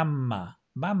 From Mama.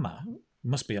 Mama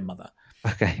must be a mother.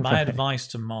 Okay. My right. advice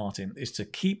to Martin is to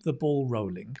keep the ball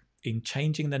rolling in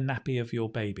changing the nappy of your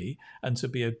baby and to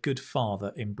be a good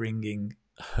father in bringing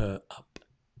her up.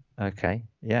 Okay.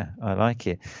 Yeah, I like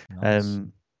it. Nice.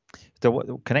 So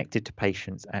what connected to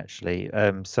patience actually,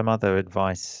 some other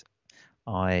advice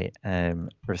I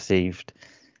received.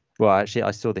 Well, actually,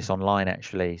 I saw this online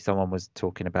actually. Someone was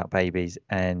talking about babies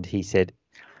and he said,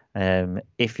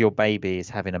 if your baby is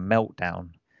having a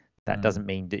meltdown, that doesn't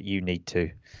mean that you need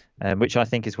to, which I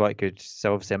think is quite good.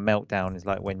 So obviously a meltdown is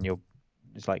like when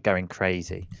it's like going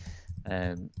crazy.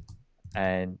 And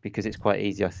because it's quite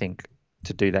easy, I think,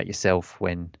 to do that yourself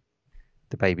when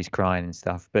the baby's crying and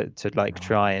stuff, but to like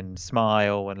try and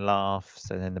smile and laugh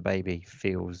so then the baby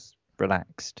feels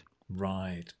relaxed.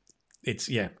 Right. It's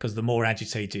because the more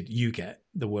agitated you get,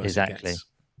 the worse it gets.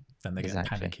 Then they get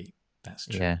panicky. That's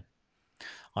true. Yeah.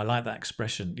 I like that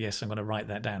expression. Yes, I'm going to write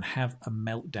that down. Have a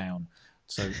meltdown.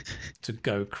 So to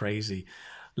go crazy.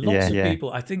 Lots of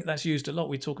people, I think that's used a lot.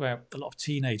 We talk about a lot of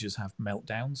teenagers have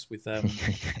meltdowns with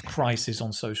crisis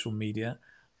on social media.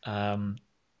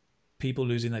 People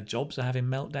losing their jobs are having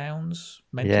meltdowns.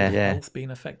 Mental health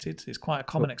being affected. It's quite a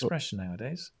common expression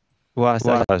nowadays. Well,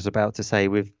 I was about to say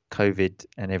with COVID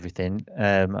and everything,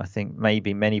 I think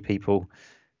maybe many people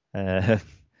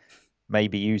may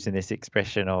be using this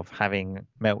expression of having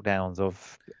meltdowns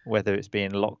of whether it's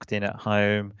being locked in at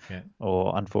home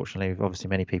or unfortunately, obviously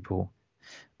many people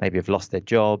maybe have lost their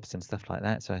jobs and stuff like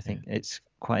that. So I think it's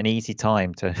quite an easy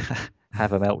time to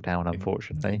have a meltdown,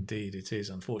 unfortunately. Indeed, it is.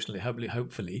 Unfortunately,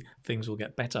 hopefully things will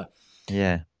get better.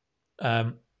 Yeah.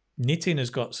 Nitin has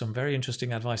got some very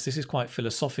interesting advice. This is quite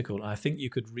philosophical. I think you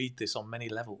could read this on many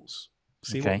levels.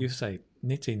 See what you say.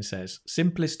 Nitin says,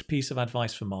 simplest piece of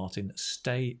advice for Martin,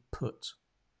 stay put.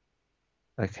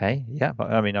 Okay. Yeah.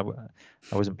 But I mean, I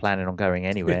wasn't planning on going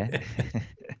anywhere.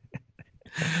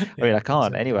 I mean, I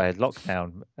can't anyway.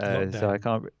 Lockdown. So I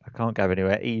can't go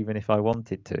anywhere even if I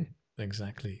wanted to.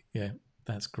 Exactly. Yeah.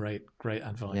 That's great. Great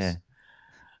advice.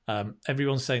 Yeah.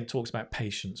 Everyone's talks about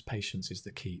patience. Patience is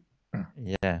the key.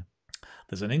 Yeah.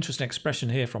 There's an interesting expression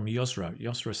here from Yosro.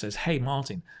 Yosro says, hey,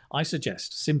 Martin, I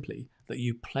suggest simply that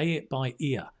you play it by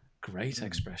ear. Great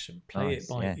expression. Play it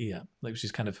by ear, which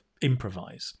is kind of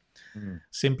improvise.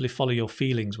 Simply follow your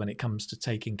feelings when it comes to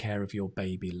taking care of your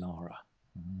baby, Lara.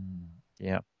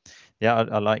 Yeah. Yeah,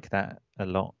 I like that a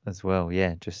lot as well.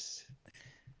 Yeah, just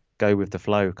go with the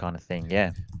flow kind of thing.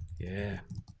 Yeah. Yeah.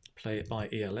 Play it by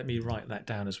ear. Let me write that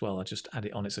down as well. I'll just add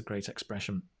it on. It's a great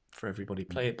expression for everybody.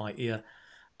 Play it by ear.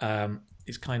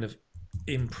 It's kind of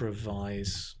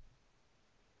improvise,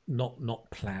 not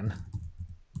plan.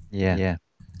 Yeah. Yeah.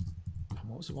 And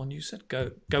what was the one you said? Go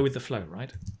with the flow,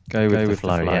 right? Go with the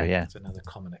flow. Yeah. It's another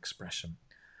common expression.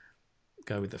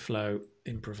 Go with the flow,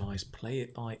 improvise, play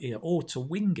it by ear, or to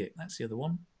wing it. That's the other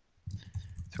one.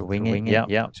 To wing it.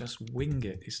 Yeah. Just wing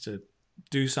it is to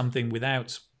do something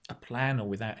without a plan or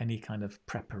without any kind of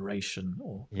preparation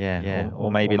or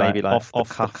or maybe like off the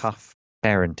cuff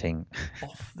parenting.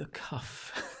 Off the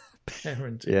cuff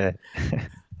parenting. Yeah.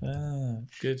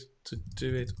 Good to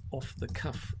do it off the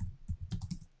cuff,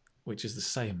 which is the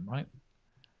same, right?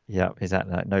 Yeah,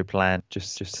 exactly. Like no plan,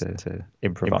 just to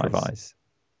improvise.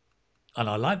 And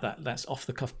I like that. That's off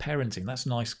the cuff parenting. That's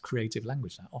nice creative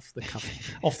language. That off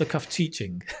the cuff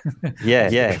teaching. Yeah,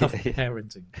 off the cuff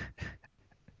parenting.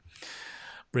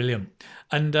 Brilliant.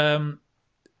 And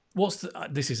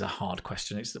this is a hard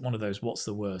question. It's one of those. What's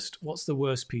the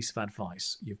worst piece of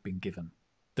advice you've been given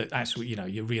that actually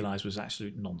you realise was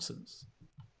absolute nonsense?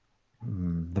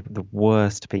 The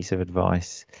worst piece of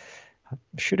advice. I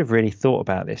should have really thought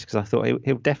about this because I thought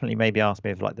he'll definitely maybe ask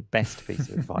me of like the best piece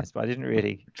of advice, but I didn't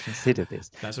really consider this.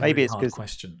 That's a really hard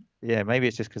question. Yeah, maybe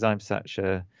it's just because I'm such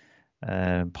a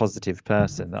positive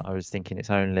person that I was thinking it's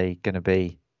only going to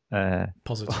be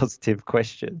Positive. positive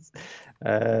questions.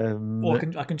 Or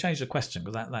I can change the question,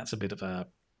 because that's a bit of a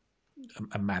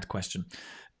mad question.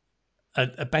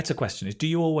 A better question is: do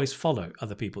you always follow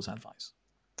other people's advice?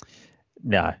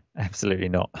 No, absolutely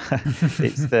not.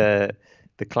 It's the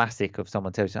classic of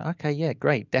someone tells you, okay, yeah,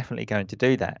 great, definitely going to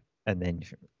do that, and then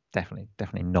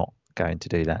definitely not going to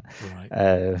do that.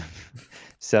 Right.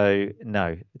 So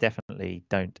no, definitely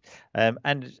don't.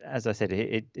 And as I said,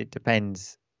 it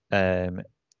depends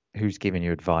who's giving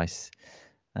you advice.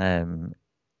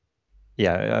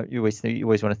 Yeah, you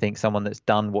always want to think someone that's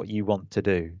done what you want to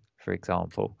do, for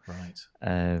example, Right.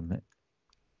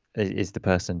 is the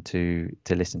person to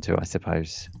listen to, I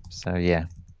suppose. So yeah,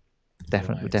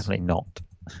 Right. definitely not.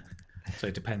 So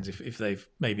it depends if they've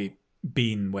maybe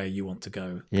been where you want to go,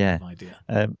 kind Yeah. of idea.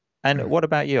 And what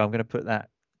about you? I'm going to put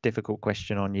that difficult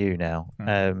question on you now.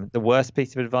 Okay. The worst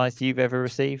piece of advice you've ever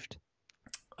received?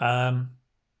 Yeah.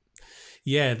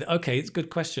 Okay. It's a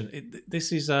good question.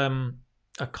 This is a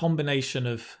combination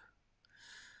of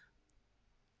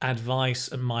advice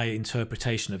and my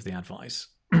interpretation of the advice.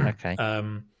 Okay.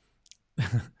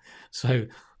 So,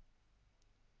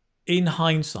 in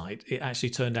hindsight, it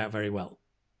actually turned out very well.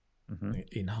 Hmm.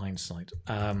 In hindsight,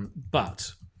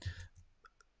 but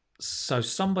so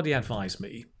somebody advised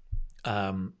me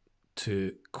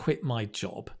to quit my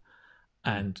job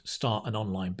and start an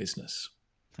online business.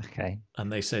 Okay.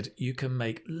 And they said you can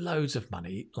make loads of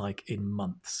money like in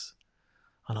months.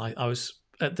 And I was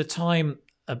at the time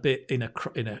a bit in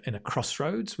a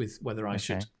crossroads with whether I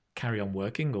should Okay. carry on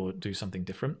working or do something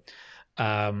different.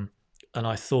 And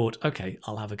I thought, okay,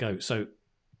 I'll have a go. So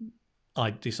I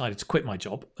decided to quit my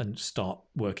job and start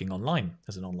working online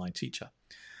as an online teacher.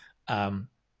 And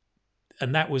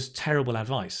that was terrible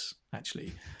advice,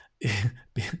 actually,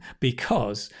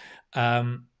 because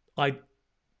I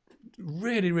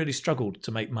really, really struggled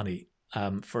to make money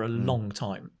for a long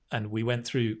time. And we went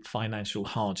through financial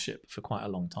hardship for quite a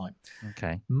long time.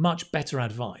 Okay. Much better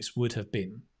advice would have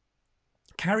been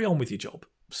carry on with your job,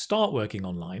 start working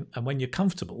online, and when you're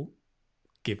comfortable,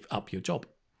 give up your job.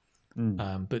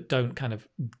 But don't kind of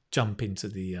jump into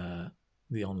the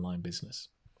online business.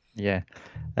 Yeah.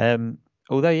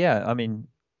 Although, yeah, I mean,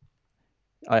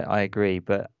 I agree,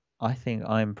 but I think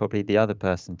I'm probably the other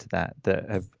person to that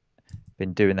have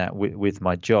been doing that with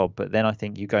my job. But then I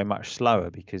think you go much slower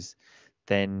because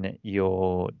then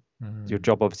your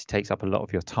job obviously takes up a lot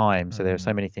of your time. So there are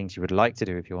so many things you would like to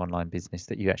do with your online business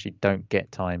that you actually don't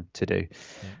get time to do.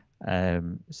 Yeah.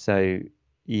 So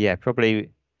yeah, probably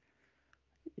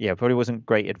wasn't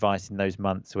great advice in those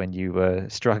months when you were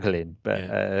struggling, but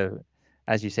Yeah.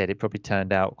 as you said, it probably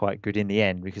turned out quite good in the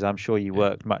end because I'm sure you Yeah.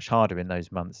 worked much harder in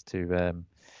those months to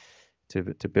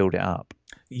build it up.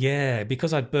 Yeah,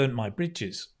 because I'd burnt my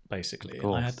bridges Of basically, and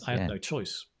course, I had yeah, no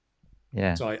choice.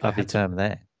 yeah, So I lovely had to term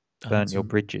there. I had Burnt your to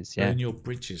bridges, yeah, burn your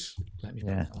bridges. Let me put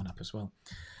yeah, that one up as well.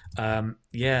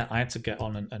 Yeah, I had to get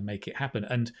on and make it happen.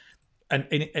 And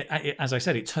as I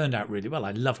said, it turned out really well.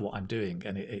 I love what I'm doing,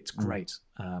 and it's great.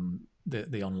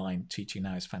 The online teaching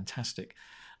now is fantastic,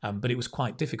 but it was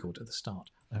quite difficult at the start.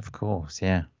 of course,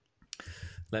 yeah.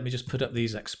 Let me just put up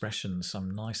these expressions, some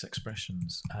nice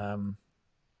expressions.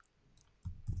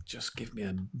 Just give me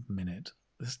a minute.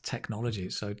 This technology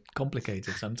is so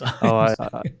complicated sometimes. Oh,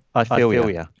 I feel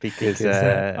feel you because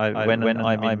when when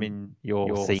I'm in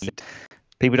your seat,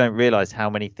 people don't realize how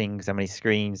many things, how many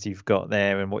screens you've got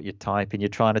there, and what you're typing. You're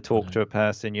trying to talk to a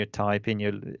person, you're typing.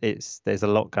 There's a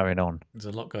lot going on. There's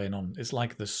a lot going on. It's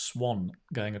like the swan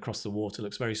going across the water.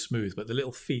 Looks very smooth, but the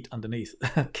little feet underneath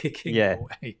kicking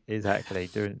away. Exactly.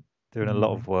 Doing a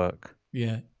lot of work.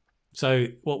 Yeah. So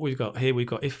what we've got here, we've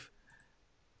got if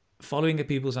following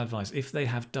people's advice, if they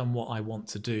have done what I want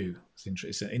to do.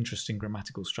 It's an interesting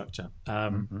grammatical structure.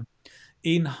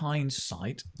 In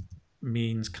hindsight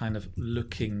means kind of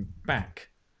looking back.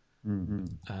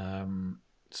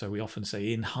 So we often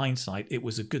say, in hindsight, it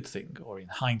was a good thing, or in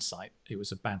hindsight, it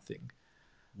was a bad thing.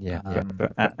 Yeah,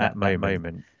 but at that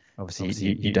moment,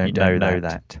 obviously you don't know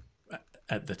that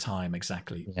at the time.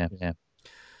 Exactly. Yeah.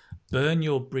 Burn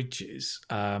your bridges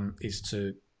is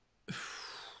to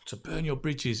burn your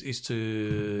bridges is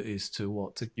to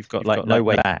what? You've got like no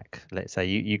way back. Let's say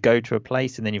you go to a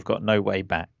place and then you've got no way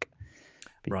back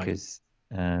because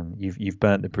you've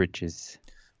burnt the bridges.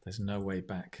 There's no way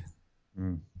back.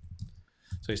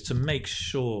 So it's to make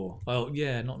sure. Well,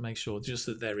 yeah, not make sure, just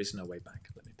that there is no way back.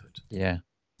 Let me put. Yeah.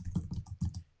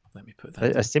 Let me put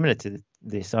that. Similar to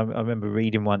this, I remember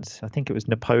reading once. I think it was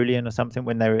Napoleon or something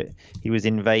when he was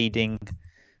invading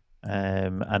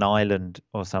an island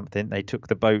or something. They took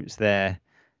the boats there,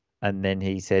 and then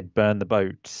he said, "Burn the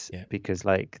boats Yeah. because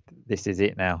like this is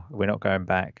it now. We're not going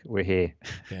back. We're here."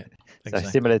 Yeah. So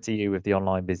Exactly. similar to you with the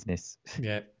online business.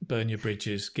 Yeah. Burn your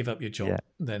bridges. Give up your Yeah, job.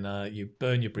 Then you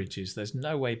burn your bridges. There's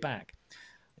no way back.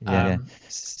 yeah. Um,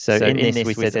 So in this,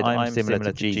 we said I'm similar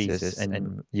to Jesus,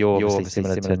 and you're obviously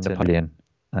similar to Napoleon.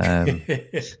 Um,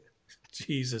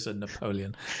 Jesus and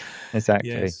Napoleon. exactly.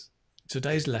 Yes.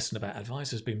 Today's lesson about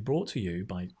advice has been brought to you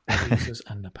by Jesus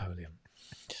and Napoleon.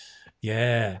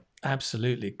 Yeah,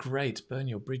 absolutely. Great. Burn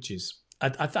your bridges.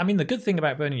 I mean, the good thing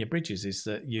about burning your bridges is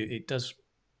that it does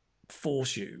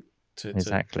force you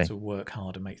Exactly. to work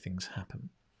hard and make things happen.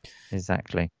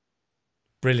 Exactly.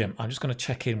 Brilliant. I'm just going to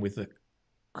check in with the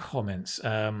comments.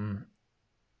 Where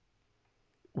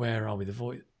are we? The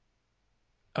voice.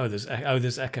 There's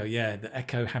echo. Yeah, the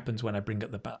echo happens when I bring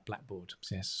up the blackboard.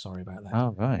 Yes, sorry about that.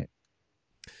 Oh, right.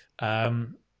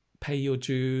 Pay your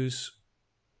dues.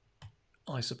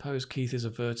 I suppose Keith is a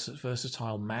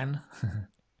versatile man.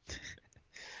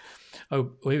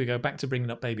 Oh, here we go. Back to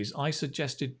bringing up babies. I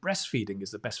suggested breastfeeding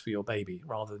is the best for your baby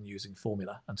rather than using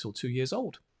formula until 2 years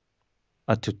old.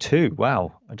 Until 2.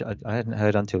 Wow. I hadn't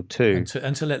heard until 2.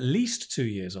 Until at least 2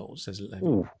 years old, says Levy. Ooh,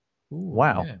 Ooh,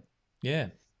 wow. yeah. Yeah.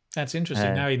 That's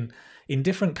interesting. Now, in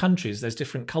different countries, there's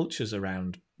different cultures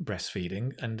around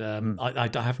breastfeeding. And I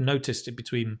have noticed it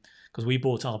because we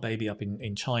brought our baby up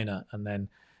in China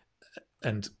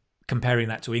and comparing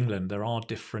that to England, there are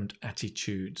different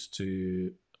attitudes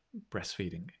to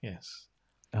breastfeeding. Yes.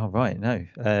 Oh, right. No.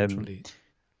 Culturally.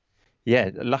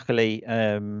 Yeah, luckily,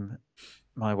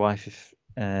 my wife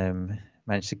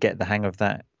managed to get the hang of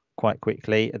that quite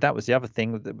quickly. That was the other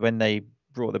thing that when they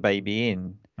brought the baby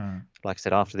in, like I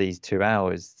said, after these 2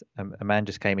 hours, a man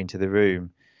just came into the room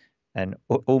and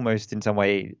almost in some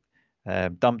way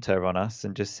dumped her on us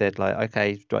and just said like,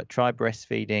 okay, try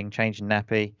breastfeeding, changing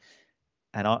nappy.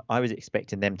 And I was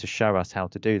expecting them to show us how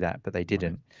to do that, but they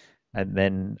didn't. Right. And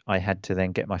then I had to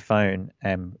then get my phone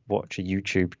and watch a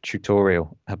YouTube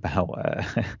tutorial about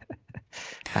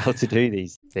how to do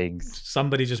these things.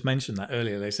 Somebody just mentioned that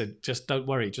earlier. They said, just don't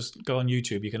worry, just go on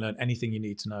YouTube. You can learn anything you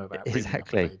need to know about bringing up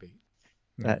a baby.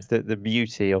 That's the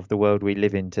beauty of the world we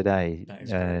live in today. That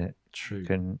is very true. You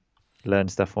can learn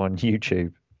stuff on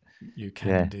YouTube. You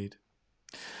can indeed.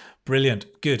 Brilliant.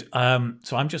 Good.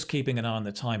 So I'm just keeping an eye on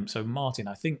the time. So Martin,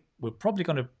 I think we're probably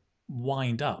going to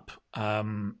wind up.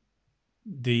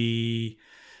 The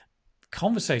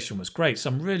conversation was great.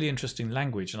 Some really interesting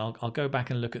language, and I'll go back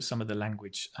and look at some of the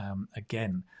language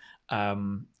again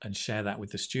and share that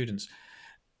with the students.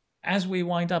 As we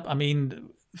wind up, I mean,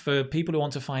 for people who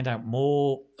want to find out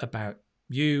more about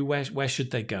you, where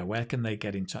should they go? Where can they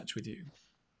get in touch with you?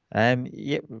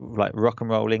 Yeah, like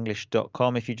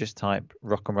rockandrollenglish.com. If you just type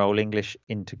rock and roll English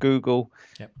into Google,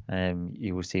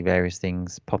 you will see various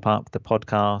things pop up, the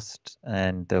podcast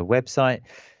and the website.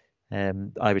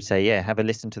 I would say, have a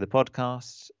listen to the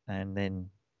podcast and then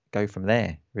go from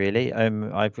there, really.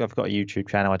 I've got a YouTube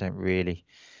channel. I don't really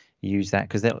use that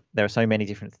because there are so many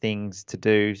different things to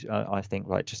do. I think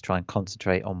like just try and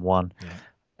concentrate on one.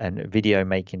 And video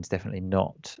making is definitely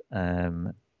not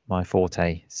my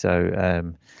forte.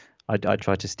 So I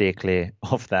try to steer clear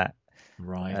of that.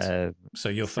 Right. So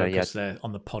your focus there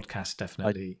on the podcast,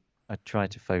 definitely. I try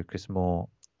to focus more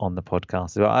on the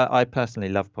podcast. So I personally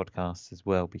love podcasts as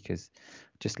well because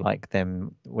just like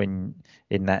them when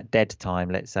in that dead time,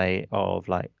 let's say, of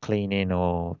like cleaning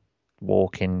or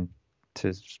walking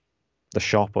to the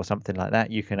shop or something like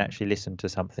that, you can actually listen to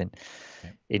something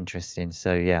interesting.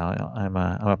 So I'm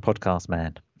a podcast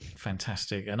man.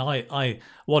 Fantastic. And I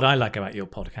what I like about your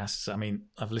podcasts, I mean,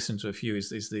 I've listened to a few,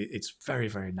 is it's very,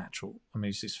 very natural. I mean,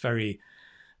 it's very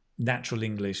natural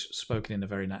English spoken in a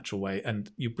very natural way, and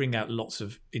you bring out lots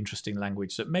of interesting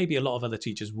language that maybe a lot of other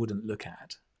teachers wouldn't look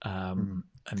at. And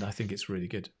I think it's really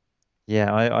good.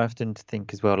 Yeah, I often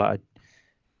think as well, like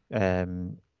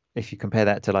if you compare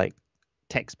that to like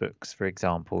textbooks, for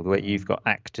example, where you've got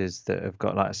actors that have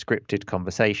got like a scripted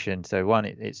conversation. So one,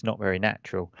 it's not very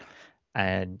natural.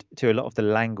 And to a lot of the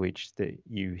language that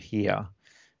you hear,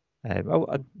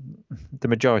 the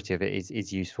majority of it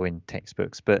is useful in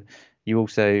textbooks, but you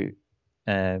also,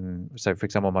 so for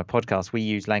example, on my podcast, we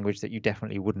use language that you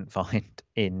definitely wouldn't find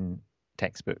in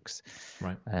textbooks,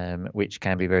 right? Which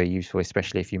can be very useful,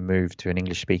 especially if you move to an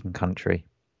English-speaking country.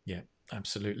 Yeah,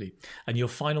 absolutely. And your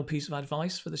final piece of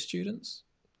advice for the students?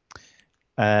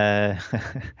 Was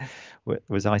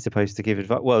I supposed to give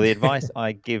advice? Well, the advice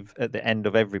I give at the end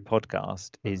of every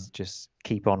podcast is just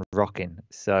keep on rocking.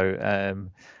 So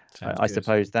I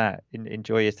suppose that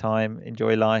enjoy your time,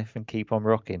 enjoy life, and keep on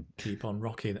rocking. Keep on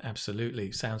rocking.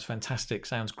 Absolutely. Sounds fantastic.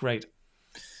 Sounds great.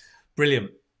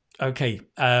 Brilliant. Okay.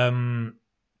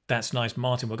 That's nice,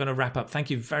 Martin. We're going to wrap up. Thank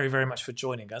you very, very much for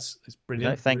joining us. It's No,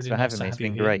 brilliant. thanks Really for nice having to me. It's have you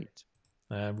been here. great.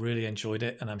 Really enjoyed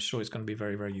it, and I'm sure it's going to be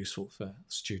very, very useful for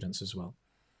students as well.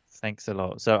 Thanks a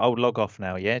lot. So I'll log off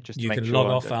now, yeah? Just to You make can sure log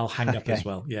I'm off. good. I'll hang up as Okay.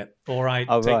 well. Yeah. All right.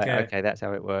 Oh, Take right. care. Okay, that's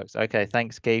how it works. Okay,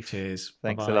 thanks, Keith. Cheers.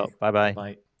 Thanks a Bye-bye. lot. Bye-bye.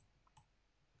 Bye-bye.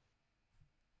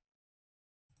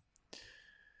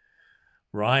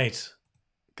 Right.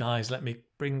 Guys, let me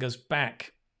bring us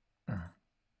back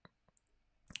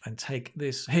and take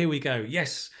this. Here we go.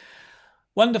 Yes.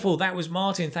 Wonderful. That was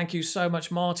Martin. Thank you so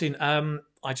much, Martin.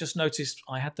 I just noticed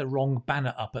I had the wrong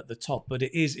banner up at the top, but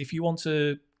it is, if you want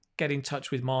to get in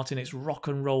touch with Martin, it's Rock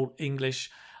and Roll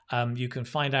English. You can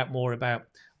find out more about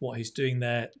what he's doing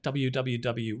there,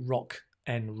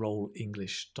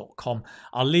 www.rockandrollenglish.com.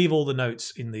 I'll leave all the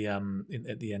notes in the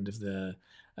at the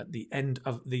end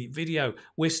of the video.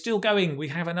 We're still going. We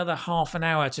have another half an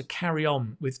hour to carry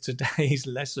on with today's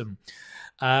lesson.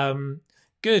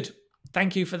 Good.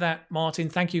 Thank you for that, Martin.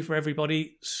 Thank you for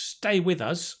everybody. Stay with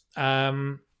us.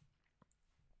 Good.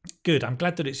 I'm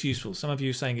glad that it's useful. Some of you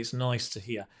are saying it's nice to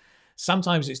hear.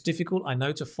 Sometimes it's difficult, I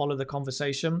know, to follow the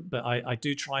conversation, but I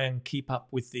do try and keep up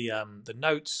with the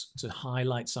notes to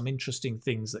highlight some interesting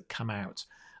things that come out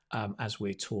as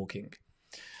we're talking.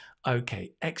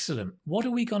 Okay, excellent. What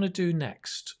are we going to do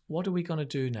next? What are we going to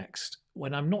do next?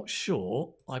 When I'm not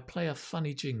sure, I play a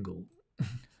funny jingle.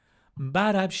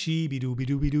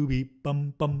 Ba-dab-shee-be-doo-be-doo-be-doo-be,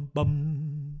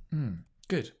 bum-bum-bum.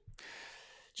 Good.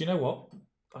 Do you know what?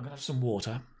 I'm going to have some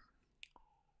water.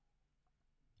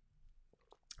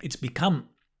 It's become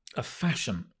a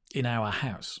fashion in our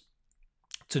house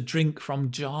to drink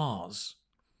from jars.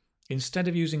 Instead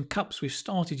of using cups, we've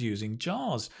started using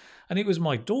jars. And it was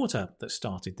my daughter that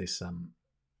started this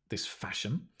this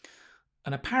fashion.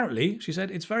 And apparently, she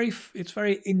said, it's very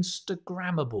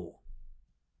Instagrammable.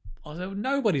 I said,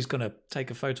 nobody's going to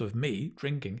take a photo of me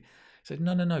drinking. He said,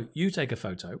 no, you take a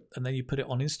photo and then you put it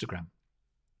on Instagram.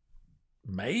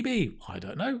 Maybe, I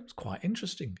don't know. It's quite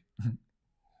interesting.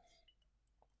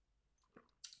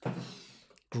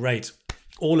 Great.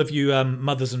 All of you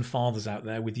mothers and fathers out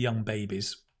there with young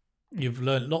babies, you've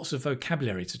learned lots of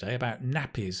vocabulary today about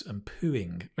nappies and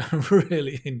pooing.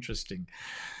 Really interesting.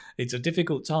 It's a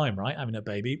difficult time, right, having a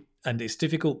baby, and it's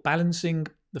difficult balancing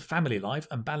the family life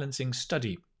and balancing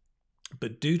study.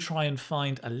 But do try and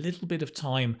find a little bit of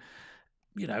time,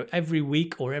 every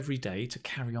week or every day to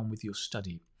carry on with your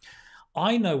study.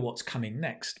 I know what's coming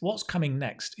next. What's coming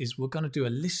next is we're going to do a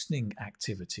listening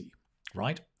activity,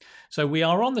 right? So we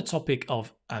are on the topic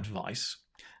of advice,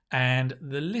 and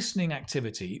the listening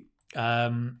activity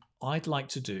I'd like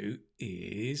to do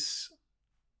is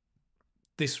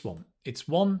this one. It's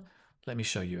one, let me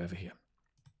show you over here.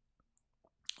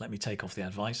 Let me take off the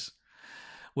advice.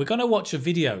 We're going to watch a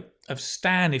video of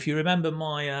Stan. If you remember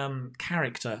my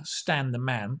character, Stan the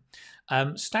man.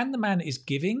 Stan the man is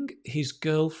giving his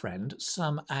girlfriend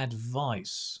some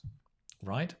advice,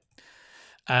 right?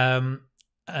 And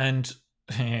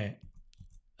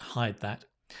hide that.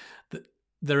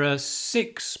 There are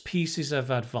 6 pieces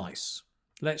of advice.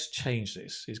 Let's change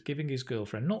this. He's giving his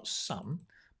girlfriend not some,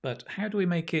 but how do we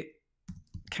make it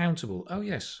countable? Oh,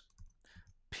 yes.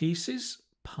 Pieces,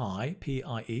 pie,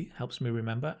 P-I-E, helps me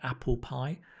remember, apple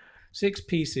pie. 6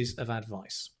 pieces of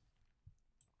advice.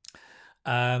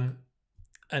 And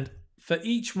for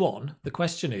each one, the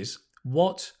question is,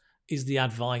 what is the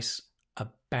advice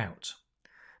about?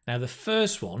 Now, the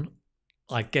first one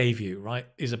I gave you, right,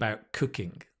 is about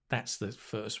cooking. That's the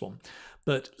first one.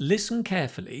 But listen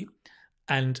carefully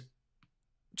and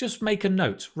just make a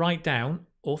note. Write down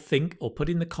or think or put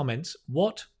in the comments,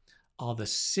 what are the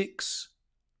 6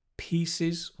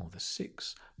 pieces or the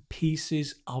 6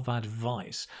 pieces of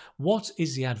advice? What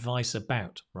is the advice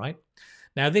about, right?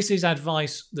 Now, this is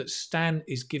advice that Stan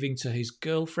is giving to his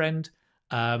girlfriend.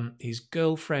 His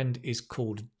girlfriend is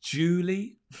called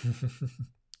Julie.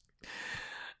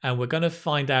 And we're going to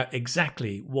find out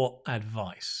exactly what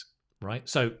advice, right?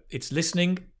 So it's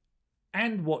listening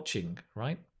and watching,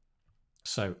 right?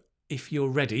 So if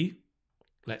you're ready,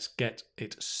 let's get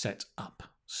it set up.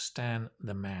 Stan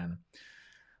the man.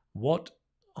 What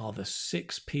are the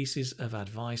 6 pieces of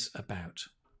advice about?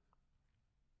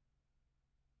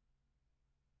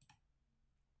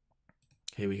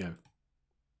 Here we go.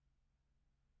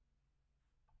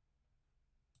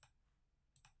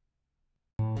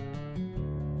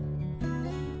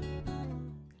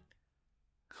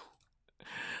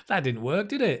 That didn't work,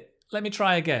 did it? Let me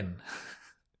try again.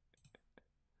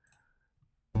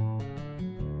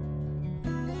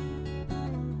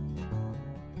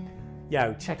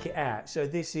 Yo, check it out. So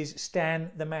this is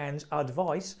Stan the man's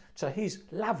advice to his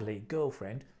lovely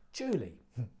girlfriend, Julie,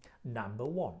 number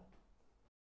 1.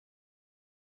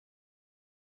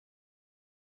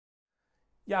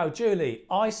 Yo, Julie,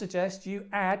 I suggest you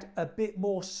add a bit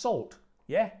more salt.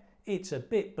 Yeah, it's a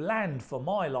bit bland for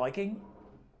my liking.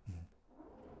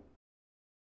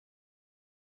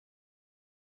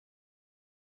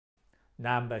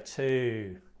 Number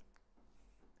 2.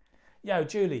 Yo,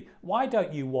 Julie, why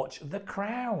don't you watch The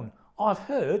Crown? I've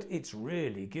heard it's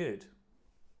really good.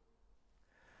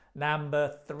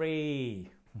 Number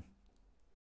 3.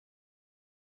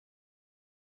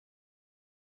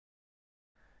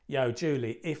 Yo,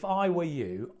 Julie, if I were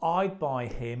you, I'd buy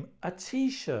him a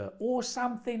t-shirt or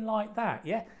something like that,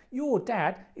 yeah? Your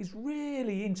dad is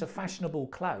really into fashionable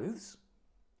clothes.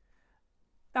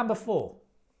 Number 4.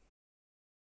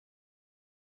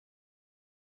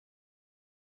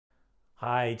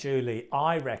 Hey, Julie,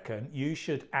 I reckon you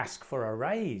should ask for a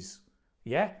raise.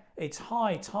 Yeah, it's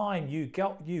high time you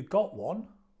got one.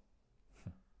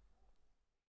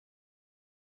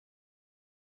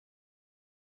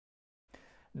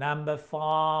 Number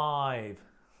 5.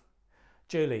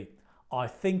 Julie, I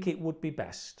think it would be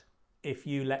best if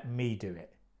you let me do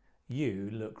it. You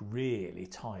look really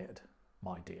tired,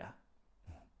 my dear.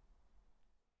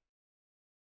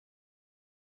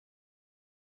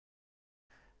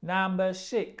 Number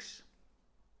 6.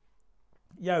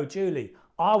 Yo, Julie,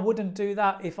 I wouldn't do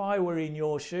that if I were in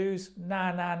your shoes.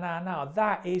 No.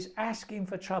 That is asking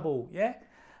for trouble, yeah?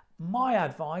 My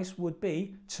advice would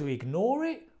be to ignore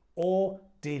it or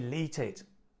delete it.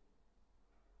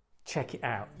 Check it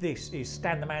out. This is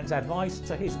Stan the Man's advice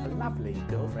to his lovely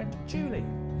girlfriend, Julie.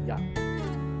 Yeah.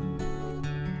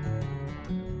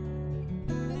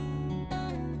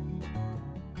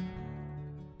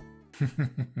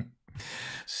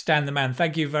 Stan the Man,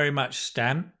 thank you very much,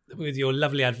 Stan, with your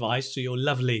lovely advice to your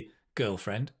lovely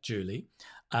girlfriend, Julie.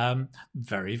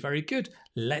 Very, very good.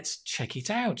 Let's check it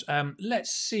out.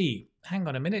 Let's see. Hang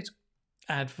on a minute.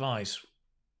 Advice.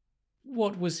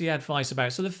 What was the advice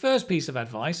about? So the first piece of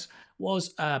advice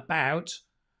was about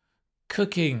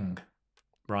cooking.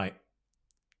 Right.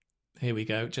 Here we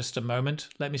go. Just a moment.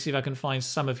 Let me see if I can find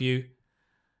some of you.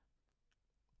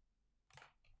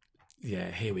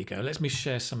 Yeah, here we go. Let me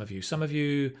share some of you. Some of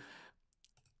you,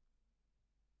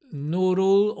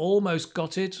 Nurul almost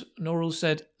got it. Nurul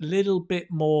said little bit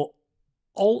more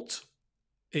alt.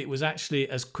 It was actually,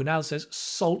 as Kunal says,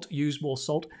 salt, use more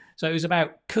salt. So it was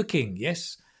about cooking.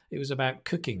 Yes, it was about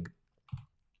cooking.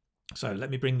 So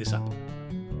let me bring this up.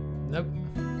 Nope.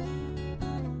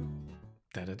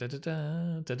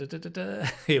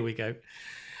 Here we go.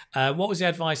 What was the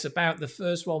advice about? The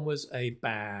first one was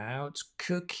about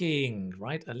cooking,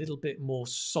 right? A little bit more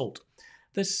salt.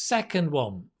 The second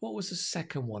one, what was the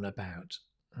second one about?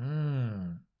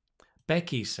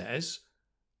 Becky says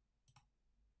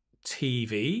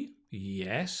TV,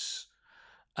 yes.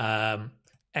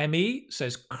 Emmy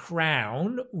says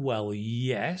crown, well,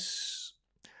 yes.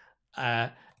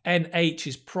 NH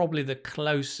is probably the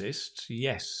closest,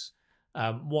 yes.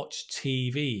 Watch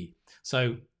TV.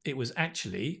 So it was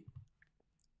actually,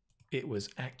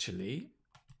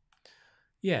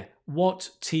 yeah, what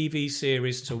TV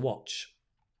series to watch?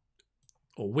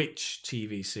 Or which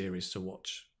TV series to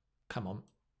watch? Come on,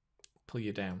 pull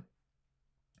you down.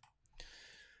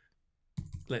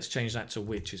 Let's change that to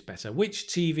which is better. Which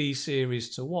TV series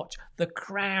to watch? The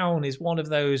Crown is one of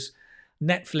those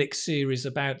Netflix series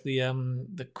about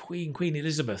the Queen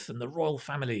Elizabeth and the royal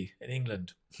family in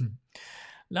England.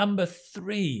 Number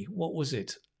 3, what was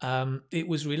it? It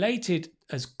was related,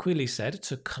 as Quilly said,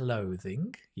 to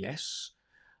clothing, yes.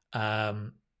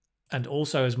 And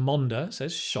also, as Monda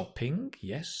says, shopping,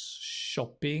 yes,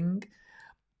 shopping.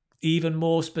 Even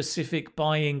more specific,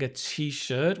 buying a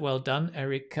t-shirt. Well done,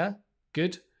 Erica.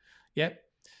 Good. Yep.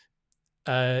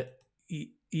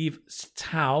 Eve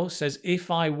Tao says,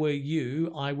 if I were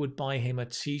you, I would buy him a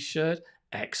t-shirt.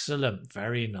 Excellent.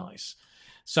 Very nice.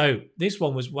 So this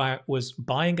one was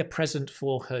buying a present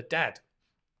for her dad.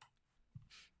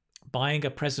 Buying a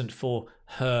present for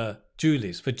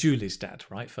Julie's dad,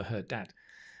 right? For her dad.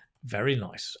 Very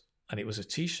nice. And it was a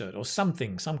t-shirt or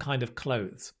something, some kind of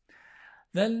clothes.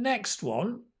 The next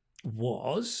one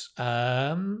was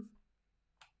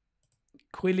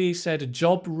Quilly said a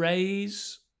job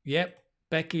raise. Yep.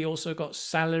 Becky also got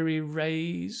salary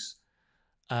raise.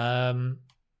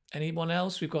 Anyone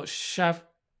else? We've got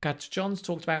Shavkat Johns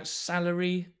talked about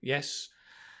salary. Yes.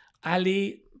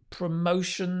 Ali,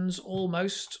 promotions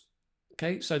almost.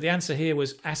 Okay, so the answer here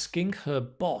was asking her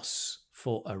boss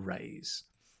for a raise.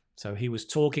 So he was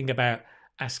talking about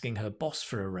asking her boss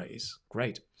for a raise.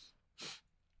 Great.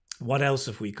 What else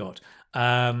have we got?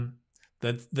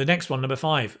 The next one, number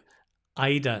 5.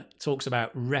 Ida talks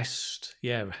about rest.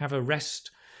 Yeah, have a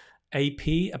rest.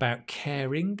 AP about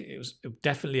caring. It was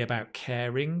definitely about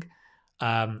caring.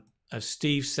 As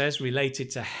Steve says, related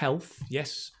to health.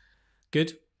 Yes,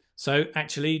 good. So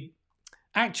actually,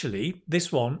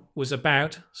 this one was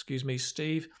about, excuse me,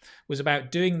 Steve, was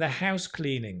about doing the house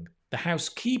cleaning, the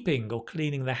housekeeping or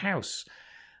cleaning the house.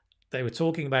 They were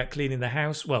talking about cleaning the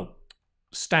house. Well,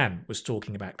 Stan was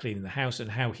talking about cleaning the house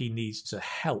and how he needs to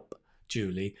help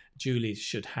Julie. Julie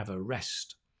should have a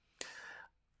rest.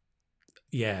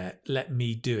 Yeah, let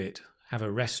me do it. Have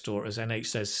a rest, or as NH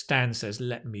says, Stan says,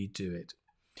 let me do it.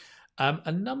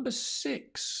 And number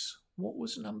 6. What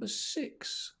was number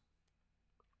 6?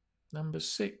 Number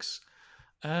 6.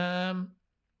 We've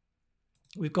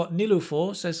got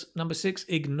Nilufor says number 6,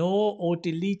 ignore or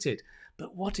delete it.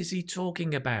 But what is he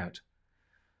talking about?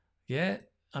 Yeah,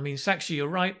 I mean, Sakshi, you're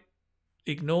right.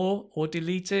 Ignore or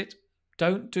delete it.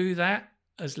 Don't do that,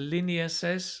 as Linnea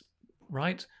says,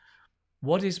 right?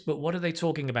 What are they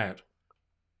talking about?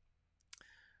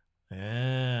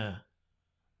 Yeah.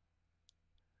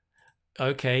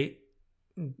 Okay.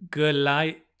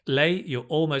 Gulay, you're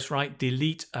almost right.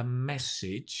 Delete a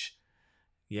message.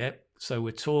 Yep. So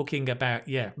we're talking about,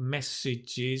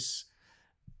 messages,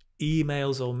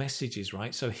 emails or messages,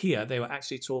 right? So here they were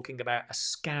actually talking about a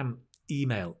scam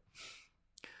email.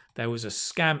 There was a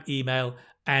scam email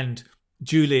and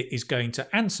Julie is going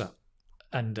to answer.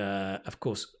 And of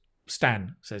course,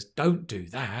 Stan says, don't do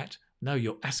that. No,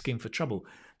 you're asking for trouble.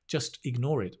 Just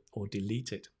ignore it or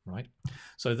delete it, right?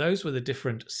 So those were the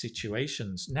different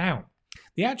situations. Now,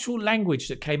 the actual language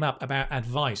that came up about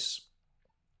advice,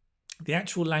 the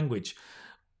actual language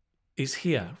is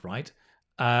here, right?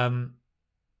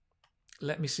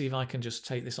 Let me see if I can just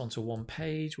take this onto one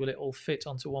page. Will it all fit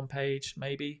onto one page,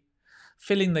 maybe?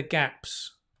 Filling the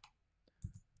gaps.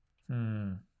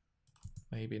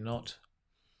 Maybe not.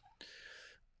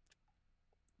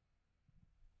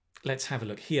 Let's have a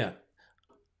look here.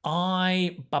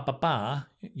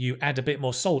 You add a bit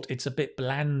more salt. It's a bit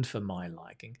bland for my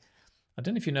liking. I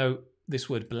don't know if you know this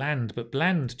word bland, but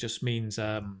bland just means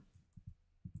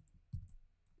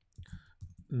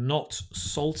not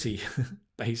salty,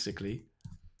 basically.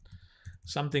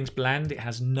 Something's bland, it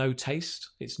has no taste,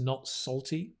 it's not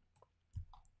salty.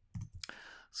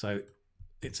 So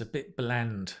it's a bit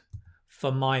bland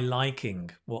for my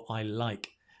liking, what I like.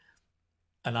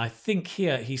 And I think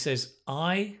here he says,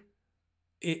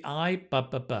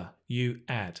 you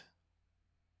add.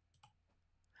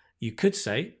 You could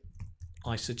say,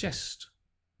 I suggest,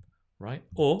 right?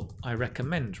 Or I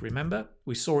recommend. Remember,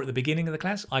 we saw at the beginning of the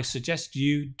class, I suggest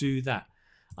you do that.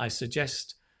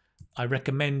 I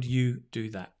recommend you do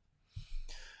that.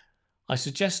 I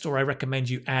suggest or I recommend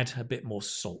you add a bit more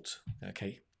salt.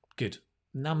 Okay, good.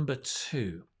 Number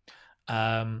 2.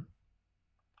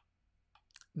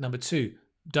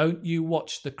 Don't you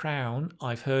watch The Crown?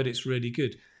 I've heard it's really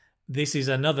good. This is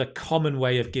another common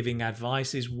way of giving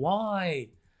advice is why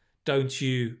don't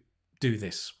you do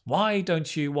this? Why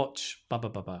don't you watch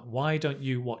Why don't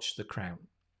you watch The Crown?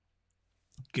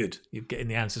 Good. You're getting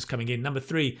the answers coming in. Number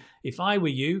 3, if I were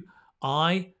you,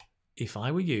 I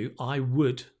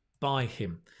would buy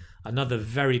him. Another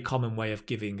very common way of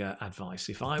giving advice.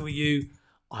 If I were you,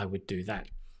 I would do that.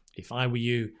 If I were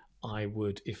you, I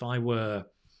would. If I were,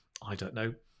 I don't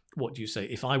know, what do you say?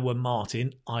 If I were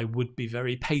Martin, I would be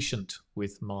very patient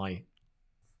with my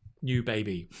new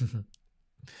baby.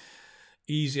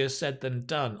 Easier said than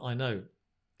done, I know.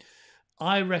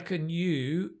 I reckon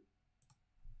you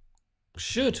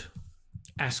should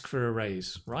ask for a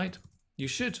raise, right? You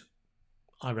should.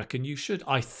 I reckon you should.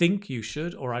 I think you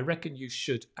should, or I reckon you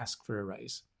should ask for a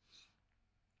raise.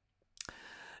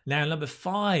 Now, number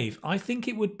 5, I think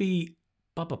it would be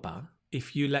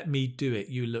if you let me do it.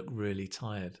 You look really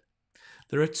tired.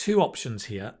 There are 2 options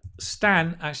here.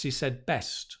 Stan actually said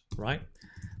best, right?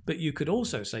 But you could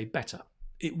also say better.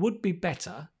 It would be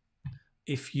better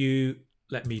if you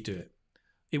let me do it.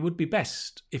 It would be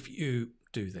best if you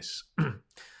do this.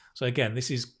 So again, this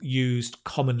is used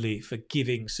commonly for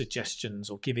giving suggestions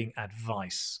or giving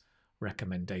advice,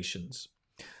 recommendations.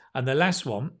 And the last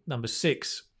one, number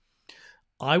 6,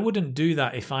 I wouldn't do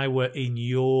that if I were in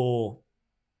your...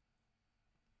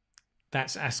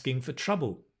 That's asking for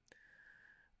trouble.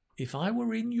 If I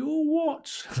were in your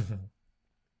what?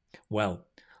 Well,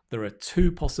 there are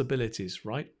 2 possibilities,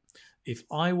 right? If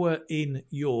I were in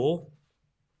your...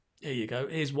 Here you go.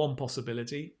 Here's one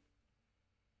possibility.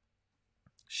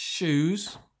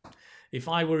 Shoes. If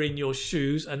I were in your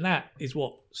shoes, and that is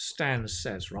what Stan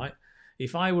says, right?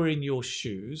 If I were in your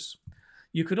shoes,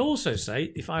 you could also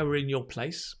say, if I were in your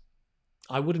place.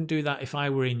 I wouldn't do that if I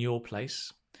were in your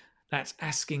place. That's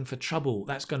asking for trouble.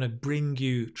 That's going to bring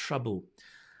you trouble.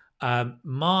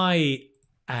 My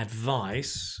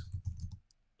advice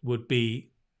would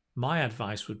be, my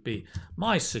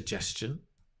suggestion,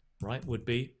 right, would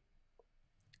be,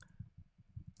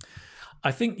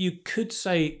 I think you could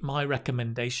say my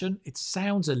recommendation. It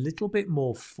sounds a little bit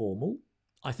more formal.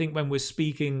 I think when we're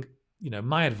speaking,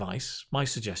 my advice, my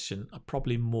suggestion are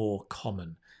probably more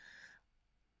common,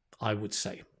 I would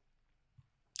say.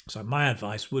 So my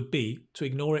advice would be to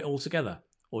ignore it altogether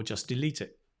or just delete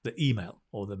it, the email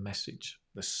or the message,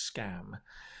 the scam.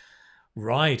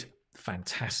 Right.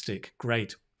 Fantastic.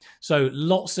 Great. So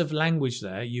lots of language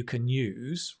there you can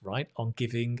use, right, on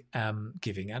giving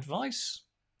advice.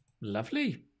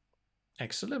 Lovely.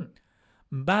 Excellent.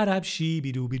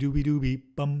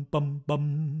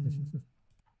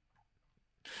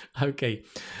 Okay.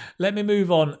 Let me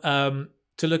move on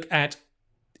to look at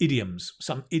idioms,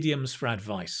 some idioms for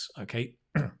advice. Okay.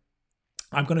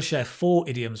 I'm going to share 4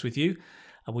 idioms with you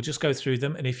and we'll just go through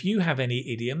them. And if you have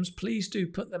any idioms, please do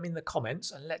put them in the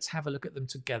comments and let's have a look at them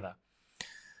together.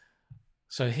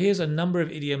 So here's a number of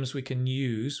idioms we can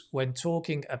use when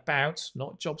talking about,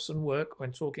 not jobs and work,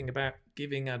 when talking about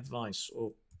giving advice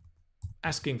or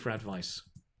asking for advice.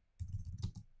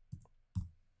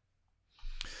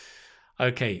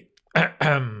 Okay.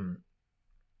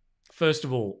 First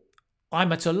of all,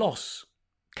 I'm at a loss.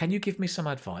 Can you give me some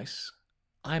advice?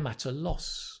 I'm at a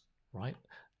loss, right?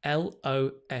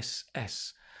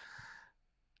 L-O-S-S.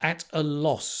 At a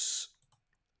loss.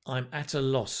 I'm at a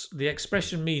loss. The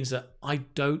expression means that I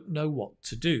don't know what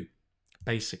to do,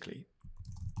 basically.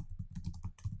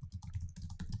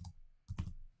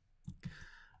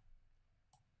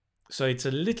 So it's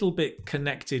a little bit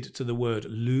connected to the word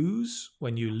lose,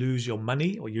 when you lose your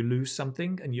money or you lose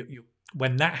something. And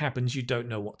when that happens, you don't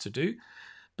know what to do.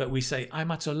 But we say,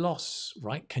 I'm at a loss,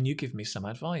 right? Can you give me some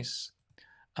advice?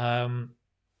 I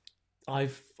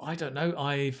don't know.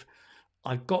 I've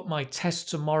got my test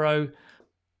tomorrow.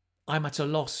 I'm at a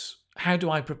loss. How do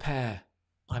I prepare?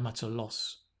 I'm at a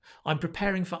loss. I'm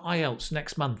preparing for IELTS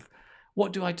next month.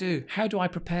 What do I do? How do I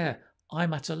prepare?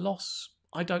 I'm at a loss.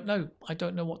 I don't know. I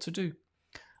don't know what to do.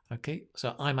 Okay,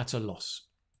 so I'm at a loss.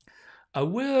 A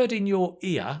word in your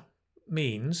ear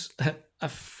means a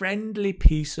friendly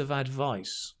piece of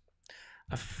advice.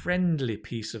 A friendly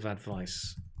piece of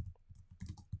advice.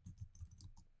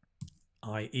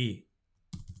 I.e.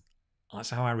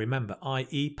 That's how I remember.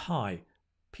 I.e. pie.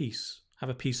 Piece. Have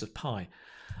a piece of pie.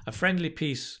 A friendly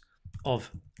piece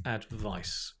of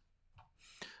advice.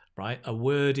 Right? A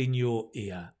word in your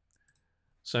ear.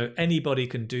 So anybody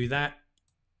can do that.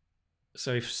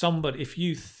 So if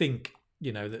you think,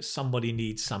 that somebody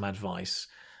needs some advice,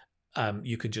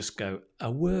 you can just go, a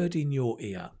word in your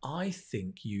ear. I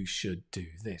think you should do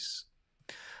this.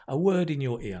 A word in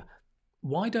your ear.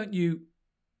 Why don't you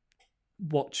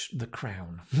watch The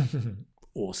Crown?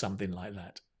 Or something like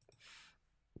that.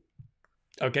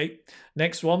 Okay,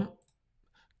 next one.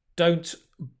 Don't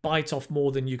bite off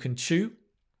more than you can chew.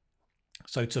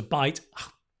 So to bite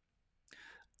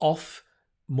off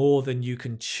more than you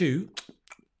can chew.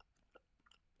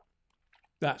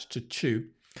 That's to chew.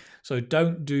 So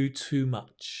don't do too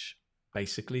much.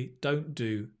 Basically, don't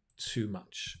do too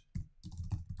much.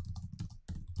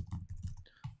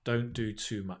 Don't do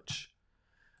too much.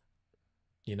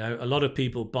 A lot of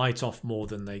people bite off more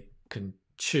than they can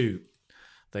chew.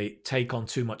 They take on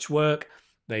too much work.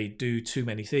 They do too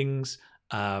many things.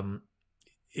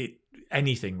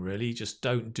 Anything really, just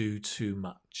don't do too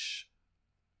much.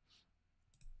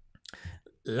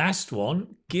 Last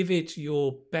one, give it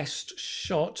your best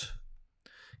shot.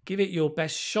 Give it your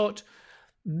best shot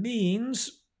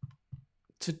means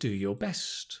to do your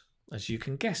best, as you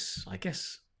can guess, I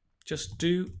guess. Just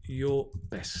do your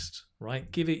best,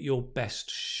 right? Give it your best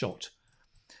shot.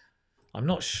 I'm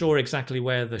not sure exactly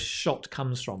where the shot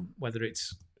comes from, whether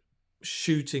it's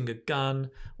shooting a gun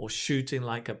or shooting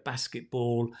like a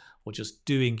basketball or just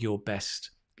doing your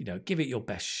best. Give it your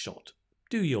best shot.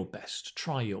 Do your best.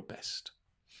 Try your best.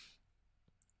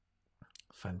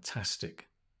 Fantastic.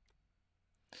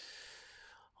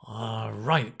 All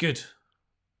right, good.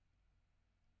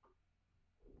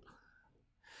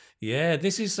 Yeah,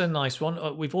 this is a nice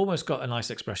one. We've almost got a nice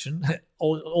expression.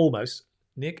 Almost,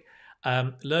 Nick.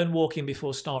 Learn walking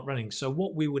before start running. So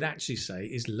what we would actually say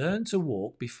is learn to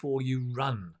walk before you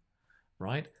run,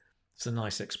 right? It's a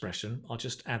nice expression. I'll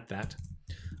just add that.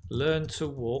 Learn to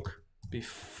walk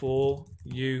before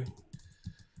you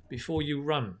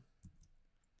run.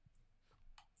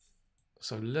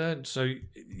 So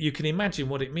you can imagine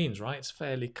what it means, right? It's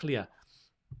fairly clear.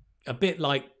 A bit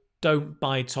like don't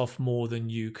bite off more than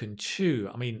you can chew.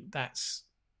 I mean, that's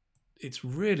It's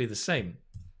really the same.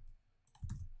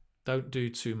 Don't do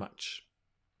too much.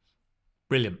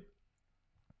 Brilliant.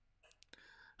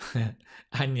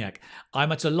 Anyak,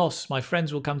 I'm at a loss. My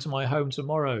friends will come to my home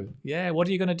tomorrow. Yeah, what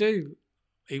are you going to do?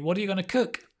 What are you going to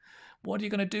cook? What are you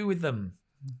going to do with them?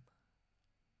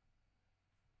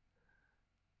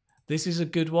 This is a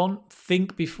good one.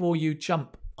 Think before you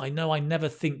jump. I know I never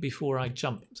think before I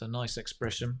jump. It's a nice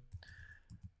expression.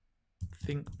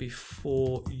 Think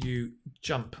before you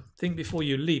jump. Think before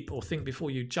you leap or think before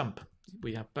you jump.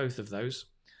 We have both of those.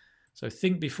 So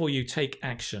think before you take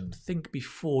action. Think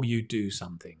before you do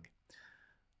something.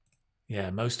 Yeah,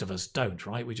 most of us don't,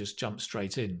 right? We just jump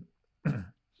straight in.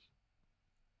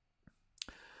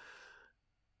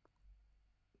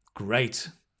 Great.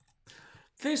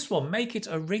 This one, make it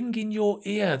a ring in your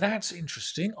ear. That's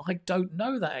interesting. I don't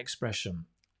know that expression.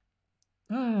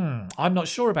 I'm not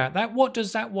sure about that. What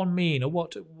does that one mean? Or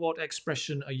what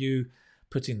expression are you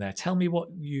putting there? Tell me what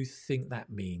you think that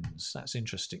means. That's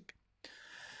interesting.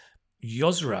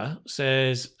 Yosra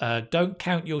says, don't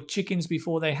count your chickens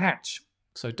before they hatch.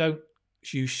 So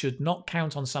you should not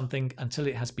count on something until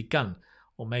it has begun.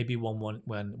 Or maybe when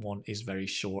one is very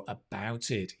sure about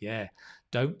it. Yeah.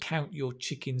 Don't count your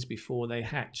chickens before they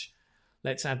hatch.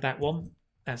 Let's add that one.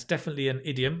 That's definitely an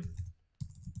idiom.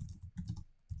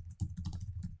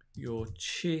 Your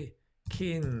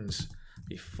chickens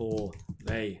before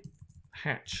they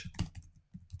hatch.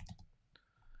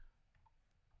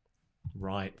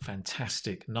 Right,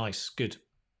 fantastic, nice, good.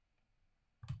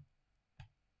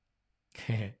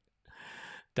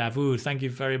 Davoud, thank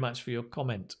you very much for your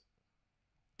comment.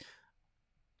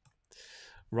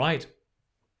 Right.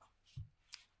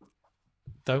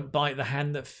 Don't bite the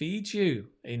hand that feeds you.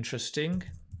 Interesting.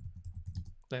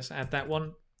 Let's add that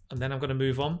one, and then I'm going to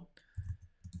move on.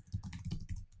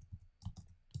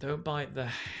 Don't bite the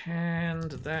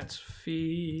hand that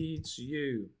feeds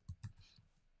you.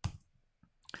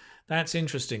 That's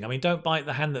interesting. I mean, don't bite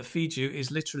the hand that feeds you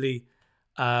is literally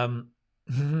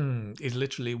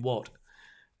what?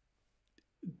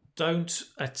 Don't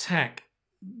attack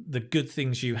the good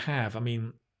things you have. I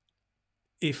mean,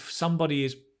 if somebody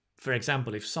is, for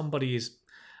example, if somebody is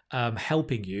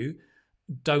helping you,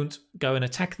 don't go and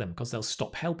attack them because they'll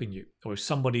stop helping you. Or if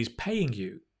somebody's paying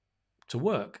you to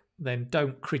work, then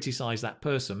don't criticize that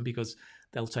person because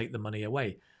they'll take the money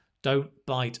away. Don't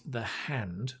bite the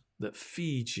hand that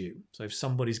feeds you. So if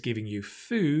somebody's giving you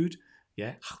food,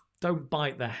 yeah, don't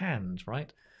bite the hand,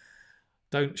 right?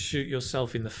 Don't shoot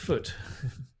yourself in the foot.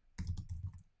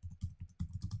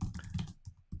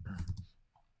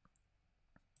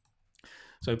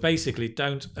 So basically,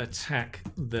 don't attack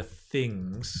the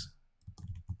things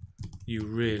you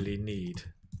really need.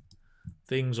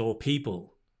 Things or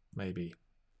people, maybe.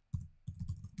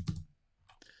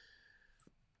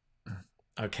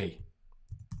 Okay,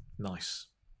 nice.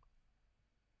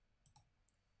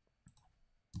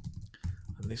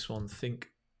 And this one, think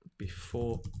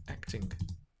before acting.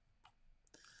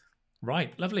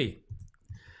 Right, lovely.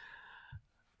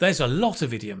 There's a lot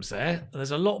of idioms there.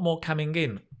 There's a lot more coming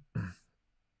in.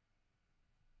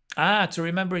 To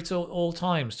remember it at all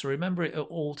times. To remember it at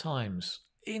all times.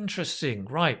 Interesting.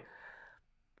 Right.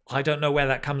 I don't know where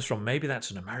that comes from. Maybe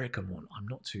that's an American one. I'm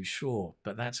not too sure.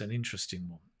 But that's an interesting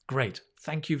one. Great.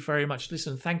 Thank you very much.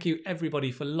 Listen, thank you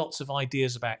everybody for lots of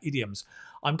ideas about idioms.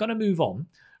 I'm going to move on.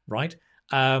 Right.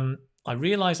 I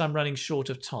realise I'm running short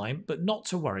of time, but not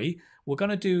to worry. We're going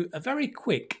to do a very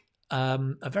quick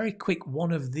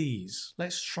one of these.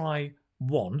 Let's try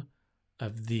one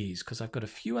of these because I've got a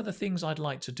few other things I'd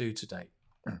like to do today.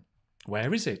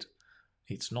 Where is it?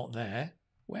 It's not there.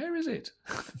 Where is it?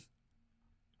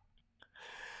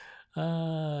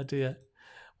 Ah, dear.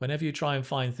 Whenever you try and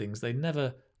find things, they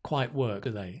never quite work,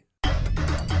 do they?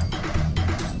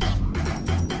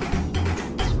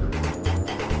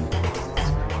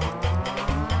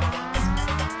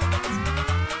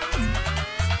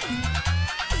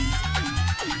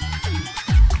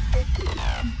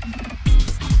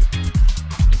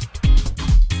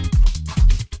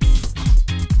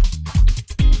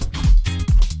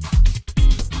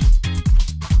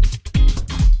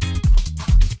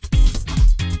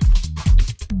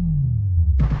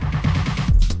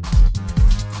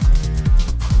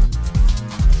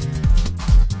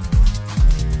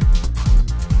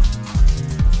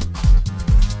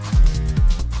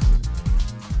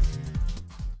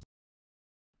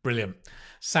 Brilliant.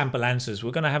 Sample answers.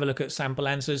 We're going to have a look at sample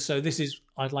answers. So this is,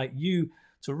 I'd like you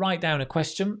to write down a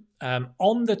question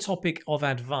on the topic of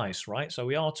advice, right? So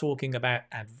we are talking about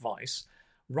advice.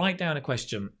 Write down a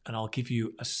question and I'll give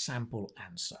you a sample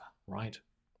answer, right?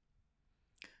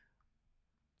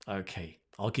 Okay,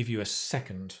 I'll give you a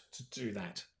second to do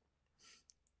that.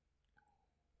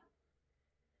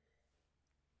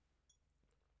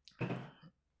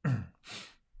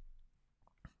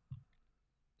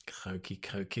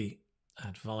 Okie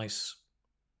advice.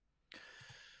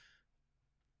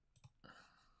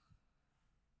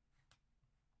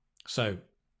 So,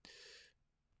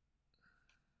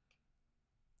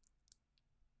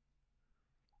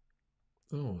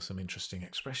 oh, some interesting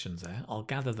expressions there. I'll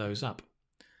gather those up.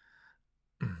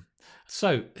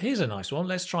 So, here's a nice one.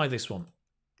 Let's try this one.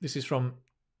 This is from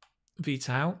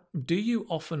Vital. Do you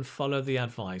often follow the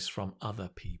advice from other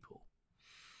people?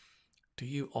 Do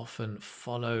you often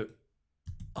follow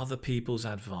other people's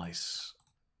advice?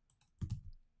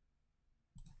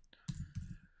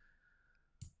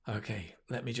 Okay,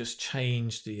 let me just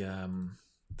change the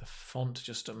font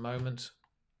just a moment.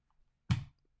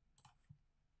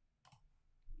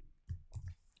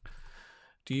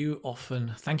 Do you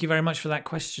often? Thank you very much for that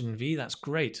question, V. That's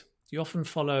great. Do you often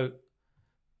follow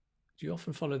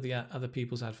the other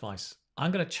people's advice?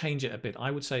 I'm going to change it a bit.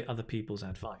 I would say other people's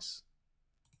advice,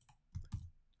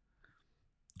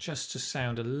 just to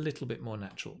sound a little bit more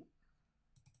natural.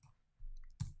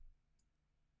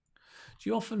 Do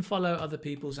you often follow other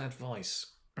people's advice?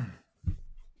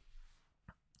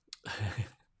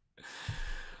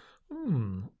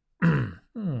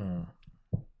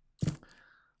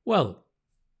 Well,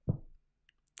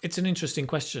 it's an interesting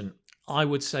question. I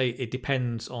would say it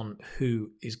depends on who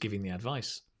is giving the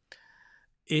advice.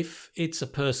 If it's a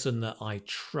person that I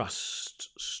trust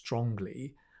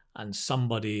strongly and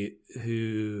somebody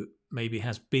who maybe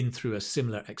has been through a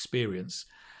similar experience,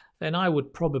 then I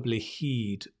would probably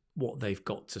heed what they've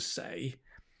got to say.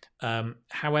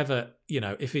 However,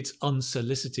 if it's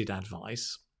unsolicited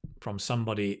advice from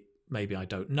somebody maybe I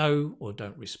don't know or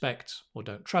don't respect or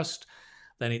don't trust,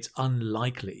 then it's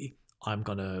unlikely I'm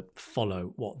going to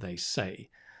follow what they say.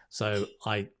 So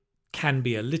I can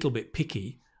be a little bit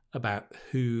picky about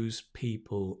whose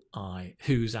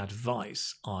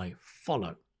advice I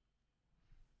follow.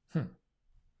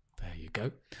 There you go.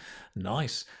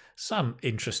 Nice. Some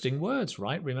interesting words,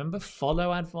 right? Remember,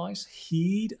 follow advice,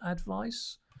 heed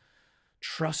advice,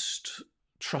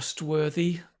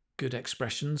 trustworthy, good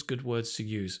expressions, good words to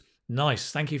use.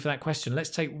 Nice. Thank you for that question.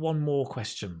 Let's take one more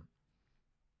question.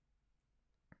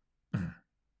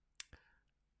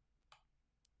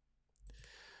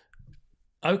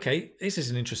 Okay, this is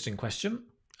an interesting question.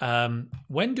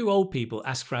 When do old people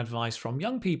ask for advice from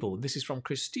young people? This is from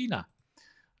Christina.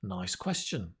 Nice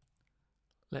question.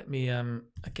 Let me,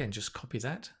 again, just copy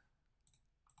that.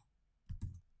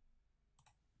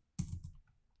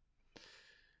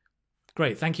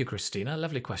 Great. Thank you, Christina.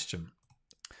 Lovely question.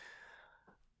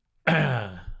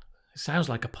 It sounds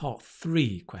like a part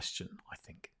 3 question, I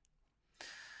think.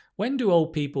 When do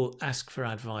old people ask for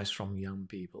advice from young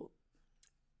people?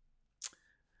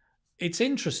 It's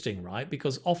interesting, right?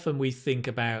 Because often we think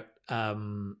about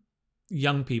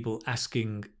young people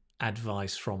asking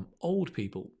advice from old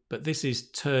people, but this is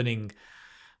turning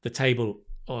the table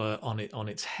on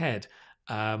its head.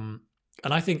 And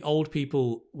I think old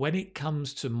people, when it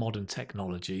comes to modern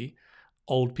technology,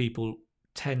 old people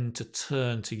tend to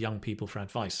turn to young people for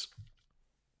advice.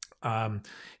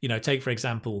 Take, for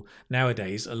example,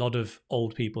 nowadays, a lot of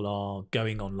old people are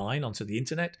going online onto the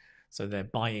internet. So they're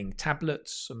buying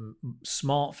tablets and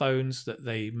smartphones that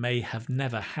they may have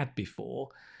never had before.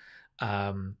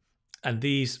 And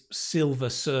these silver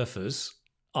surfers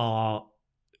are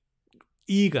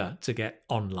eager to get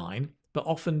online, but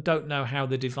often don't know how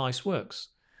the device works.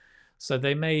 So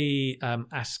they may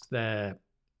ask their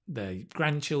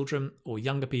grandchildren or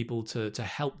younger people to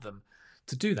help them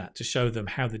to do that, to show them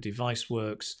how the device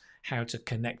works, how to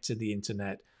connect to the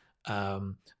internet,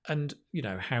 and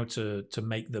how to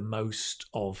make the most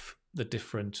of the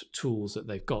different tools that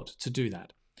they've got to do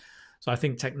that. So I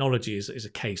think technology is a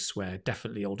case where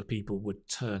definitely older people would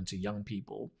turn to young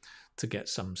people to get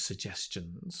some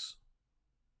suggestions.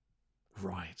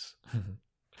 Right.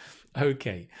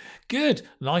 Okay, good.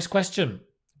 Nice question.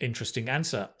 Interesting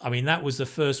answer. I mean, that was the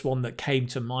first one that came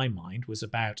to my mind, was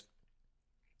about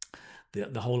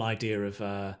the whole idea of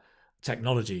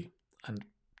technology, and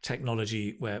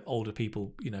technology where older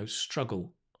people,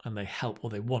 struggle and they help, or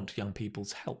they want young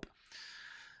people's help.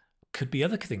 Could be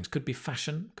other things, could be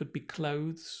fashion, could be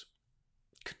clothes,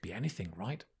 could be anything,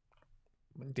 right?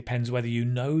 It depends whether you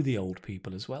know the old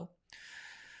people as well.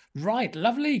 Right,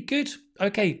 lovely, good.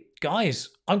 Okay, guys,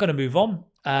 I'm going to move on.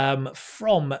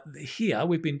 From here,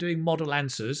 we've been doing model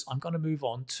answers. I'm going to move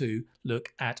on to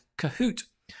look at Kahoot.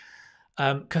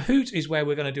 Kahoot is where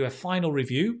we're going to do a final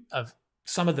review of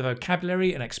some of the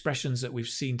vocabulary and expressions that we've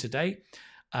seen today.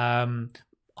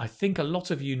 I think a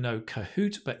lot of you know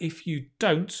Kahoot, but if you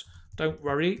don't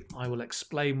worry. I will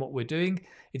explain what we're doing.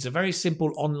 It's a very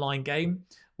simple online game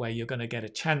where you're going to get a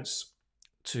chance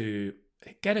to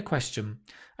get a question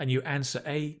and you answer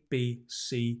A, B,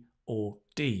 C, or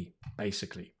D,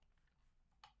 basically.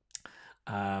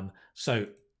 So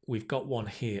we've got one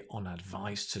here on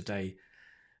advice today.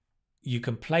 You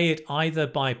can play it either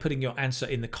by putting your answer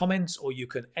in the comments or you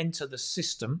can enter the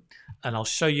system, and I'll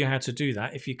show you how to do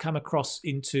that. If you come across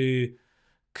into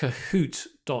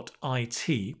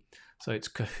Kahoot.it, so it's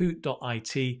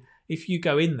Kahoot.it, if you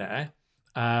go in there,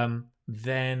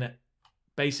 then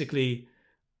basically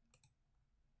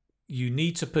you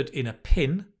need to put in a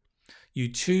PIN. You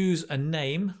choose a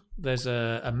name. There's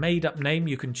a made-up name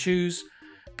you can choose.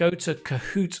 Go to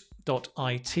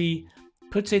Kahoot.it,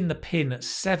 put in the PIN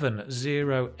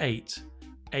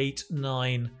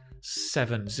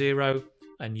 7088970,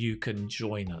 and you can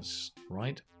join us,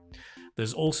 right?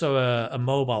 There's also a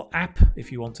mobile app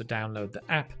if you want to download the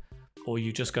app, or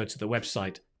you just go to the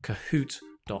website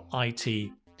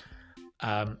Kahoot.it.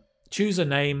 Choose a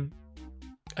name,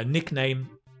 a nickname,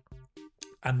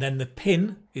 and then the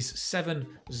PIN is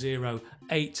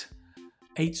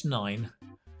 7088970.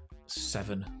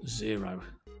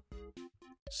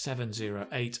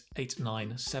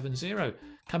 7088970.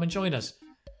 Come and join us.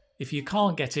 If you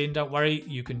can't get in, don't worry.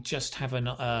 You can just have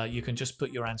you can just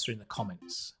put your answer in the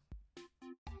comments.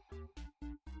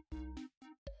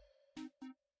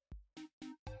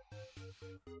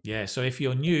 Yeah, so if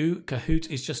you're new, Kahoot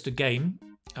is just a game,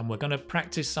 and we're going to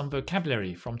practice some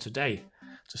vocabulary from today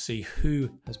to see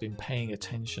who has been paying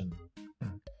attention.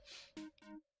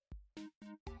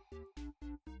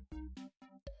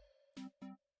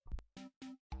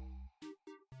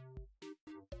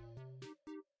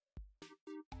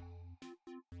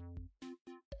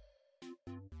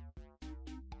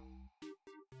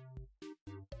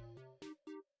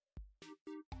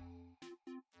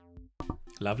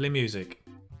 Lovely music.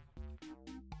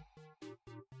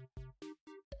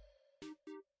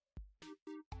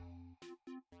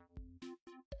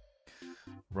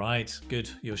 Right, good.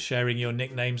 You're sharing your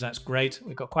nicknames. That's great.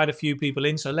 We've got quite a few people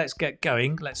in, so let's get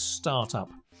going. Let's start up.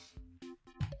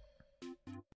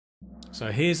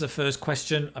 So here's the first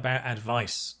question about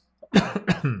advice.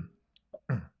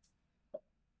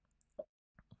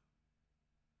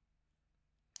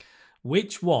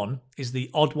 Which one is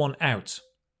the odd one out?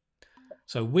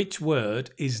 So which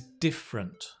word is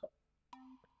different?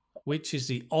 Which is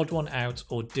the odd one out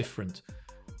or different?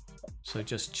 So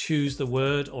just choose the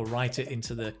word or write it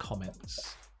into the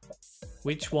comments.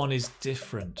 Which one is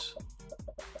different?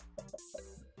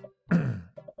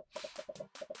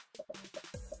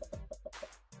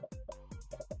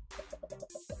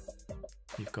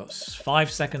 You've got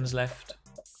 5 seconds left.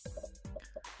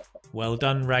 Well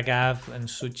done, Raghav and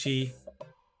Suchi.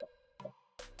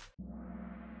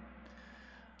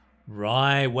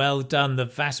 Right, well done. The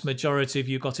vast majority of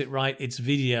you got it right. It's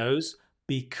videos,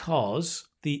 because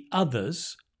the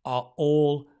others are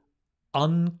all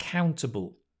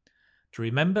uncountable. Do you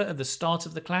remember at the start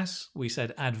of the class, we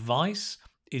said advice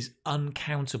is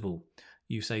uncountable.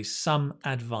 You say some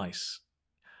advice,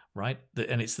 right?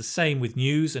 And it's the same with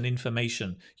news and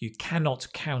information. You cannot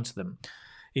count them.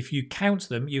 If you count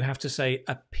them, you have to say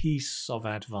a piece of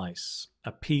advice,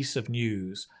 a piece of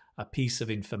news, a piece of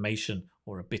information,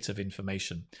 or a bit of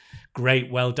information.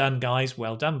 Great, well done, guys.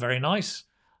 Well done, very nice.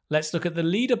 Let's look at the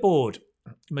leaderboard.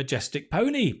 Majestic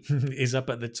Pony is up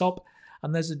at the top,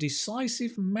 and there's a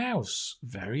decisive mouse.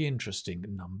 Very interesting,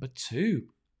 number 2.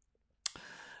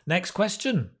 Next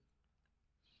question.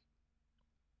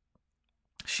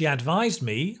 She advised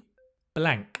me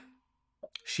blank.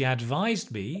 She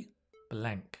advised me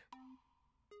blank.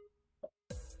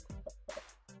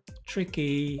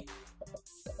 Tricky.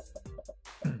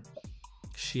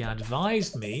 She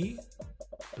advised me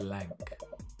blank.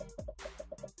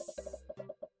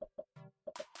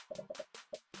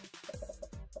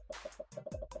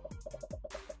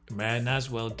 Naz,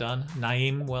 well done.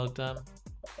 Naim, well done.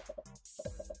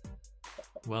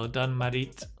 Well done,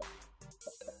 Marit.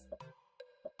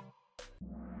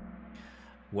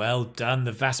 Well done.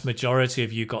 The vast majority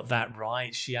of you got that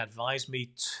right. She advised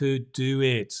me to do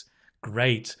it.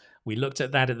 Great. We looked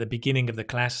at that at the beginning of the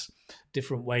class.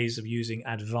 Different ways of using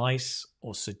advice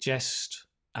or suggest,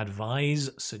 advise,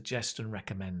 suggest, and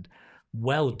recommend.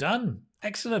 Well done.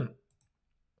 Excellent.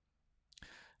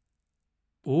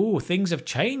 Oh, things have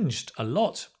changed a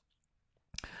lot.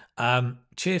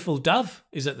 Cheerful Dove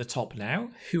is at the top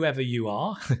now, whoever you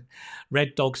are.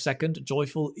 Red Dog second,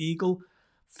 Joyful Eagle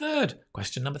third.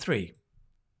 Question number 3.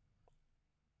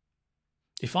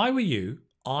 If I were you,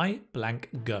 I blank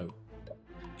go.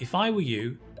 If I were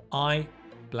you, I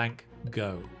blank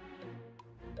go.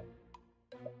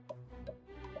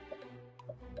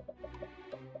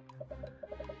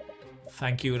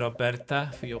 Thank you,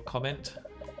 Roberta, for your comment.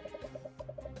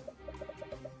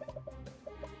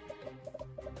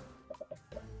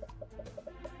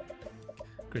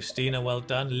 Christina, well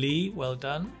done. Lee, well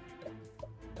done.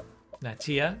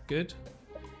 Natia, good.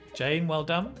 Jane, well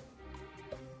done.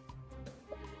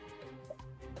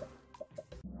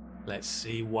 Let's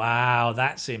see. Wow,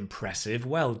 that's impressive.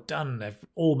 Well done,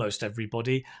 almost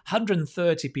everybody.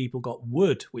 130 people got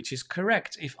would, which is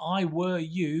correct. If I were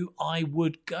you, I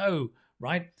would go,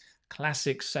 right?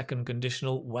 Classic second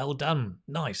conditional. Well done.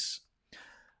 Nice.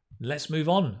 Let's move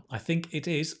on. I think it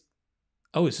is...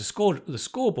 Oh, it's the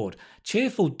scoreboard.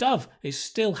 Cheerful Dove is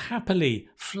still happily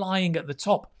flying at the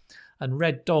top. And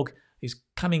Red Dog is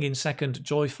coming in second.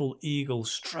 Joyful Eagle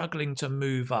struggling to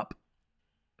move up.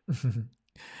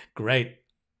 Great.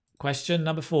 Question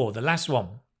number 4, the last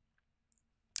one.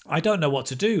 I don't know what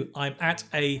to do. I'm at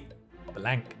a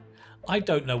blank. I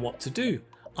don't know what to do.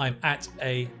 I'm at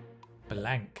a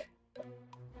blank.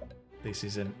 This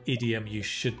is an idiom you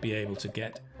should be able to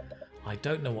get. I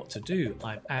don't know what to do.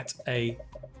 I'm at a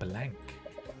blank.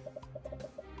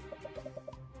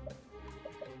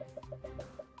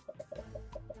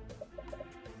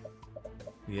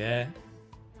 Yeah.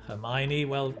 Hermione,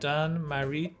 well done.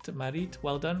 Marit,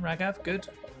 well done. Raghav, good.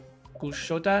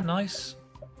 Gulshoda, nice.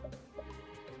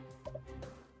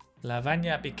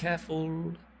 Lavanya, be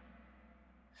careful.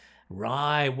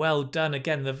 Right, well done.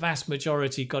 Again, the vast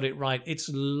majority got it right. It's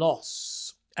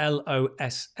loss.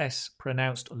 L-O-S-S,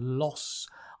 pronounced loss.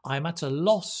 I'm at a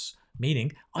loss,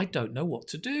 meaning I don't know what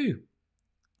to do.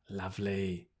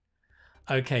 Lovely.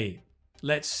 Okay,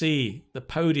 let's see the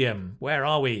podium. Where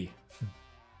are we?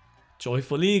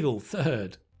 Joyful Eagle,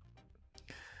 third.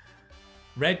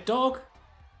 Red Dog.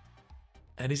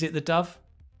 And is it the Dove?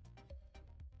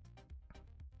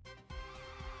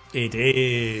 It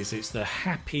is. It's the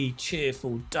happy,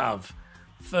 cheerful Dove.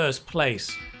 First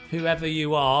place. Whoever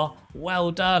you are,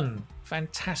 well done.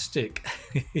 Fantastic.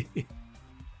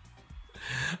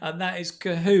 And that is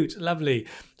Kahoot. Lovely.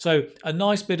 So a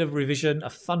nice bit of revision,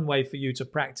 a fun way for you to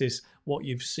practice what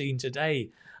you've seen today.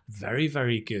 Very,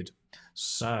 very good.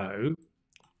 So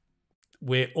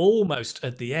we're almost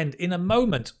at the end. In a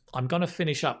moment, I'm going to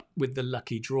finish up with the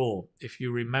lucky draw. If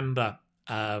you remember,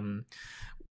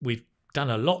 we've done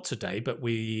a lot today, but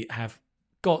we have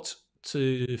got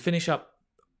to finish up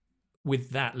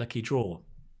with that lucky draw.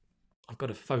 I've got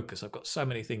to focus. I've got so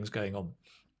many things going on.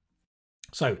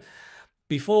 So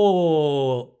let's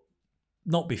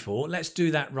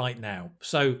do that right now.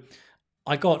 So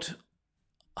I got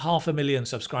 500,000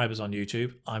 subscribers on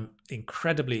YouTube. I'm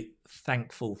incredibly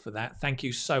thankful for that. Thank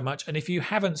you so much. And if you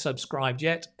haven't subscribed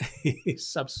yet,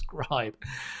 subscribe,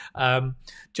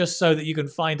 just so that you can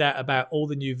find out about all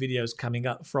the new videos coming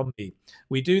up from me.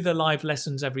 We do the live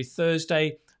lessons every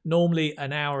Thursday, normally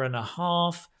an hour and a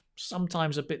half,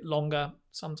 sometimes a bit longer,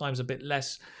 sometimes a bit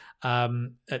less,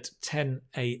 at 10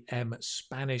 a.m.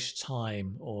 Spanish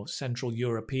time or Central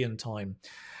European time.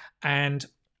 And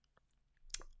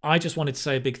I just wanted to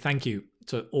say a big thank you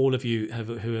to all of you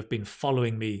who have been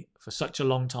following me for such a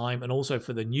long time, and also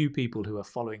for the new people who are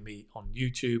following me on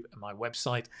YouTube and my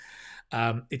website.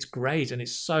 It's great, and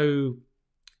it's so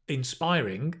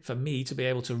inspiring for me to be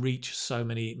able to reach so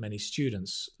many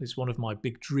students. It's one of my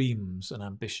big dreams and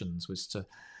ambitions, was to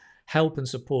help and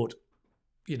support,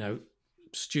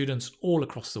 students all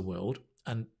across the world,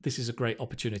 and this is a great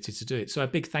opportunity to do it. So a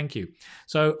big thank you.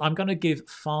 So I'm going to give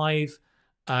 5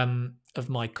 of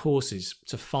my courses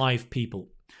to 5 people.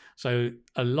 So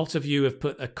a lot of you have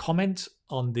put a comment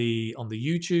on the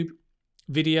YouTube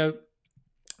video,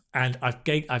 and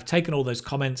I've taken all those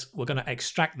comments. We're going to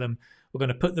extract them. We're going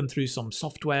to put them through some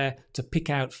software to pick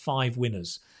out 5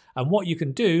 winners. And what you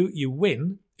can do, you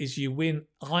win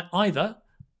either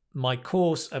my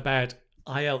course about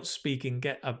IELTS speaking,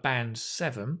 get a band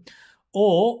 7,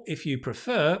 or if you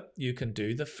prefer, you can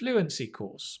do the fluency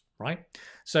course, right?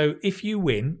 So if you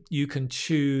win, you can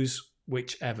choose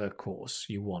whichever course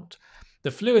you want.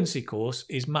 The fluency course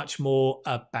is much more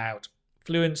about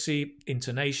fluency,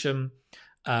 intonation,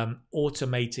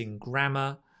 automating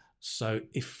grammar. So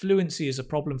if fluency is a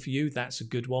problem for you, that's a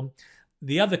good one.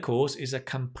 The other course is a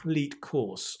complete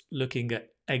course looking at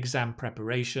exam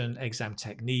preparation, exam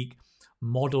technique,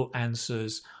 model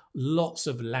answers, lots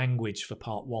of language for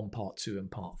part 1, part 2, and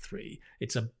part 3.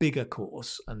 It's a bigger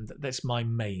course, and that's my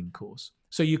main course.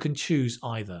 So you can choose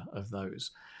either of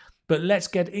those. But let's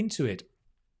get into it.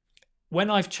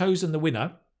 When I've chosen the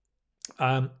winner,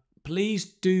 please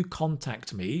do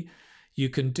contact me. You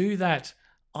can do that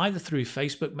either through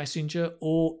Facebook Messenger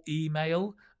or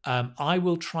email. I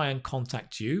will try and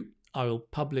contact you. I will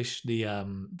publish the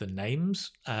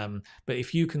names, but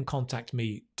if you can contact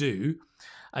me, do,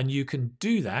 and you can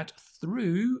do that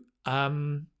through.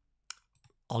 I'll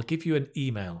give you an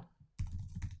email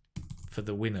for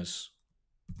the winners.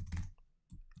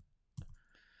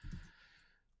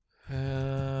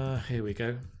 Here we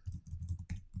go.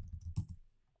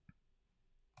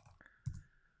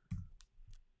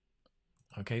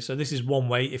 Okay, so this is one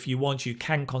way. If you want, you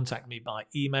can contact me by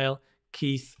email,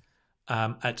 Keith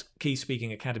at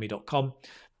keithspeakingacademy.com,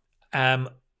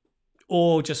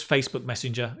 or just Facebook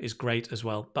Messenger is great as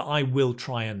well. But I will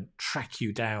try and track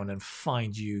you down and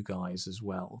find you guys as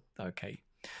well. Okay,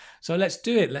 so let's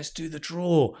do it. Let's do the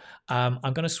draw. I'm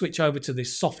going to switch over to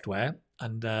this software,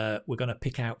 and we're going to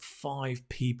pick out 5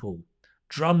 people.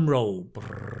 Drum roll.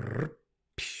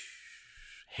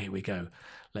 Here we go.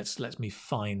 Let me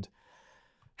find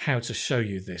how to show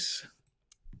you this.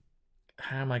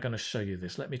 How am I going to show you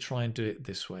this? Let me try and do it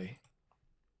this way.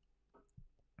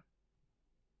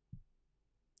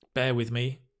 Bear with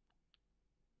me.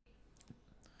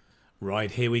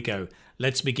 Right, here we go.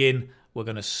 Let's begin. We're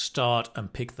going to start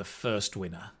and pick the first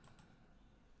winner.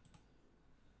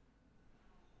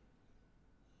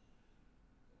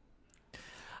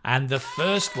 And the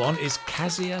first one is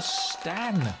Kazia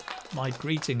Stan. My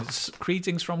greetings.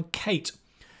 Greetings from Kate.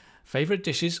 Favourite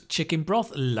dishes, chicken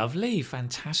broth. Lovely,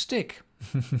 fantastic.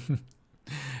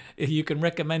 You can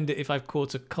recommend it if I've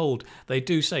caught a cold. They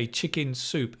do say chicken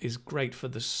soup is great for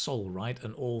the soul, right?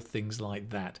 And all things like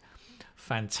that.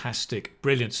 Fantastic,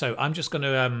 brilliant. So I'm just going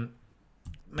to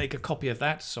make a copy of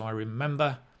that so I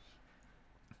remember.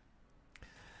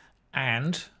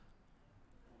 And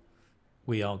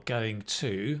we are going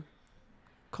to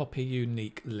copy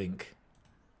unique link.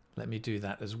 Let me do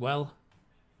that as well.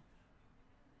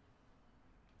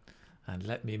 And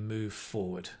let me move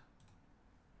forward.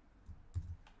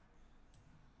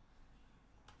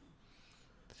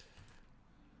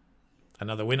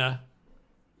 Another winner.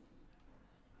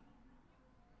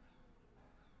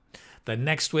 The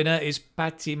next winner is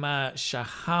Patima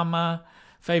Shahama.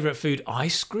 Favorite food,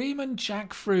 ice cream and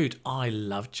jackfruit. I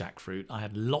love jackfruit. I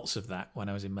had lots of that when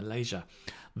I was in Malaysia.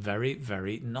 Very,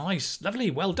 very nice. Lovely.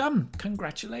 Well done.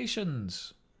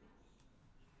 Congratulations.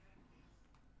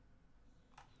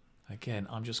 Again,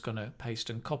 I'm just going to paste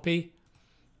and copy.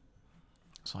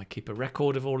 So I keep a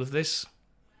record of all of this.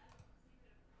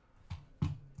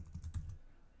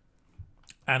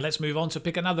 And let's move on to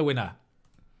pick another winner.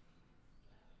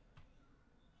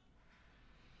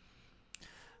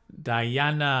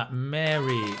 Diana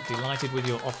Mary, delighted with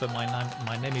your offer.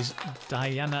 My name is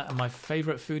Diana and my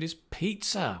favourite food is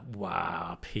pizza.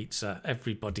 Wow, pizza.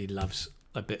 Everybody loves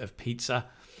a bit of pizza.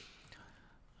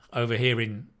 Over here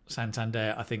in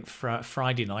Santander, I think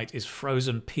Friday night is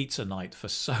frozen pizza night for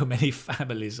so many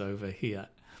families over here.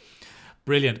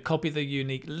 Brilliant. Copy the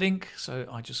unique link. So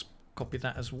I just copy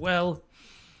that as well.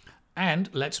 And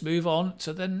let's move on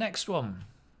to the next one.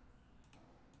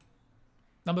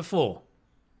 Number 4.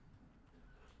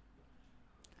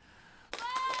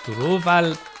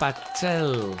 Dhruval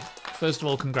Patel. First of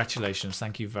all, congratulations.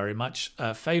 Thank you very much.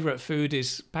 Favourite food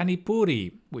is pani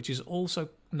puri, which is also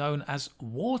known as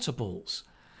water balls.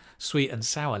 Sweet and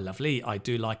sour, lovely. I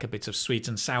do like a bit of sweet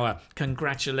and sour.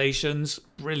 Congratulations.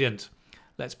 Brilliant.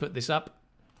 Let's put this up.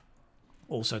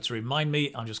 Also, to remind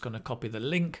me, I'm just going to copy the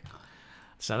link.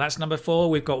 So that's number 4.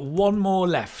 We've got one more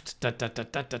left. Da, da, da,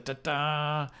 da, da, da,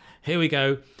 da. Here we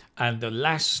go. And the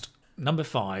last, number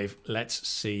 5. Let's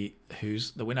see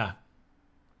who's the winner.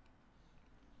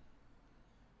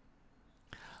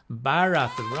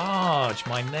 Bharath Raj.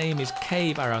 My name is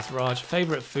K. Bharath Raj.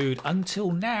 Favourite food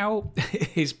until now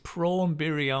is prawn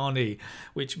biryani,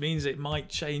 which means it might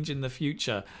change in the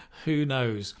future. Who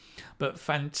knows? But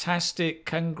fantastic.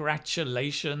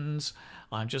 Congratulations.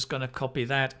 I'm just going to copy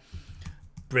that.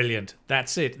 Brilliant.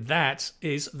 That's it. That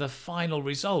is the final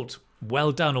result.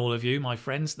 Well done, all of you, my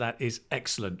friends. That is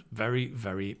excellent. Very,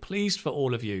 very pleased for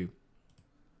all of you.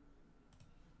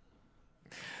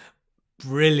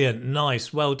 Brilliant.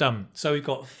 Nice. Well done. So we've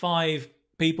got 5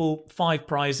 people, 5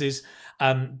 prizes.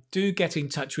 Do get in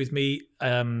touch with me.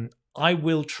 I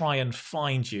will try and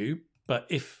find you, but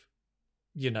if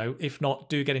not,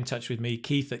 do get in touch with me,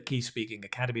 Keith at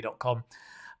keithspeakingacademy.com.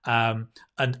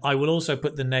 And I will also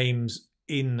put the names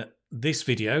in this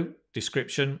video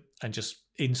description and just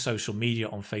in social media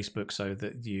on Facebook so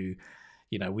that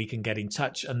we can get in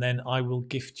touch, and then I will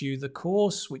gift you the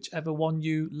course, whichever one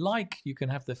you like. You can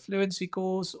have the fluency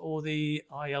course or the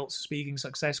IELTS speaking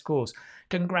success course.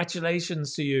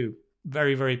 Congratulations to you.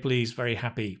 Very, very pleased, very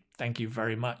happy. Thank you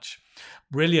very much.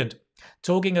 Brilliant.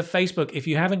 Talking of Facebook, if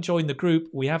you haven't joined the group,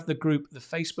 we have the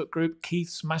Facebook group,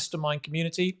 Keith's Mastermind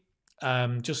Community.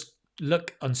 Just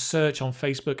look and search on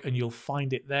Facebook and you'll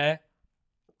find it there.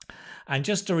 And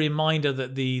just a reminder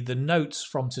that the notes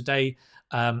from today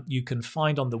you can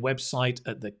find on the website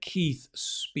at the Keith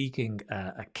Speaking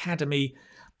Academy,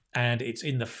 and it's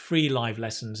in the free live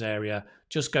lessons area.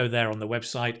 Just go there on the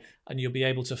website and you'll be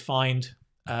able to find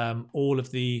all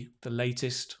of the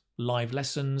latest live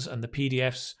lessons and the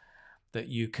PDFs that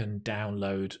you can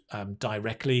download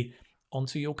directly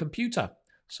onto your computer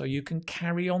so you can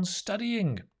carry on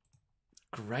studying.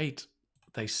 Great.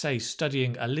 They say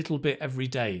studying a little bit every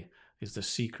day is the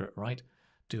secret, right?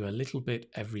 Do a little bit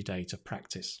every day to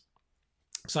practice.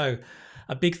 So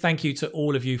a big thank you to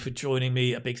all of you for joining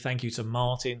me. A big thank you to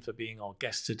Martin for being our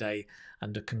guest today.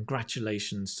 And a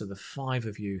congratulations to the 5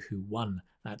 of you who won.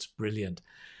 That's brilliant.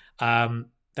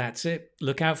 That's it.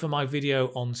 Look out for my video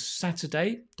on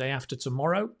Saturday, day after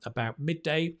tomorrow, about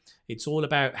midday. It's all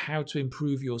about how to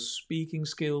improve your speaking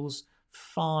skills.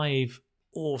 5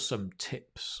 awesome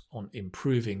tips on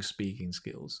improving speaking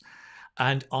skills.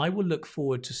 And I will look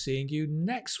forward to seeing you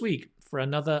next week for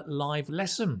another live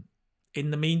lesson.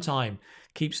 In the meantime,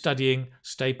 keep studying,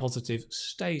 stay positive,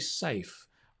 stay safe,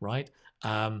 right?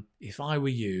 If I were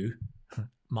you,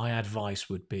 my advice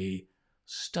would be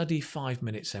study 5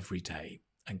 minutes every day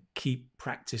and keep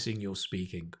practicing your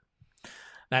speaking.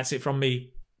 That's it from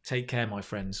me. Take care, my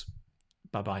friends.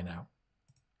 Bye-bye now.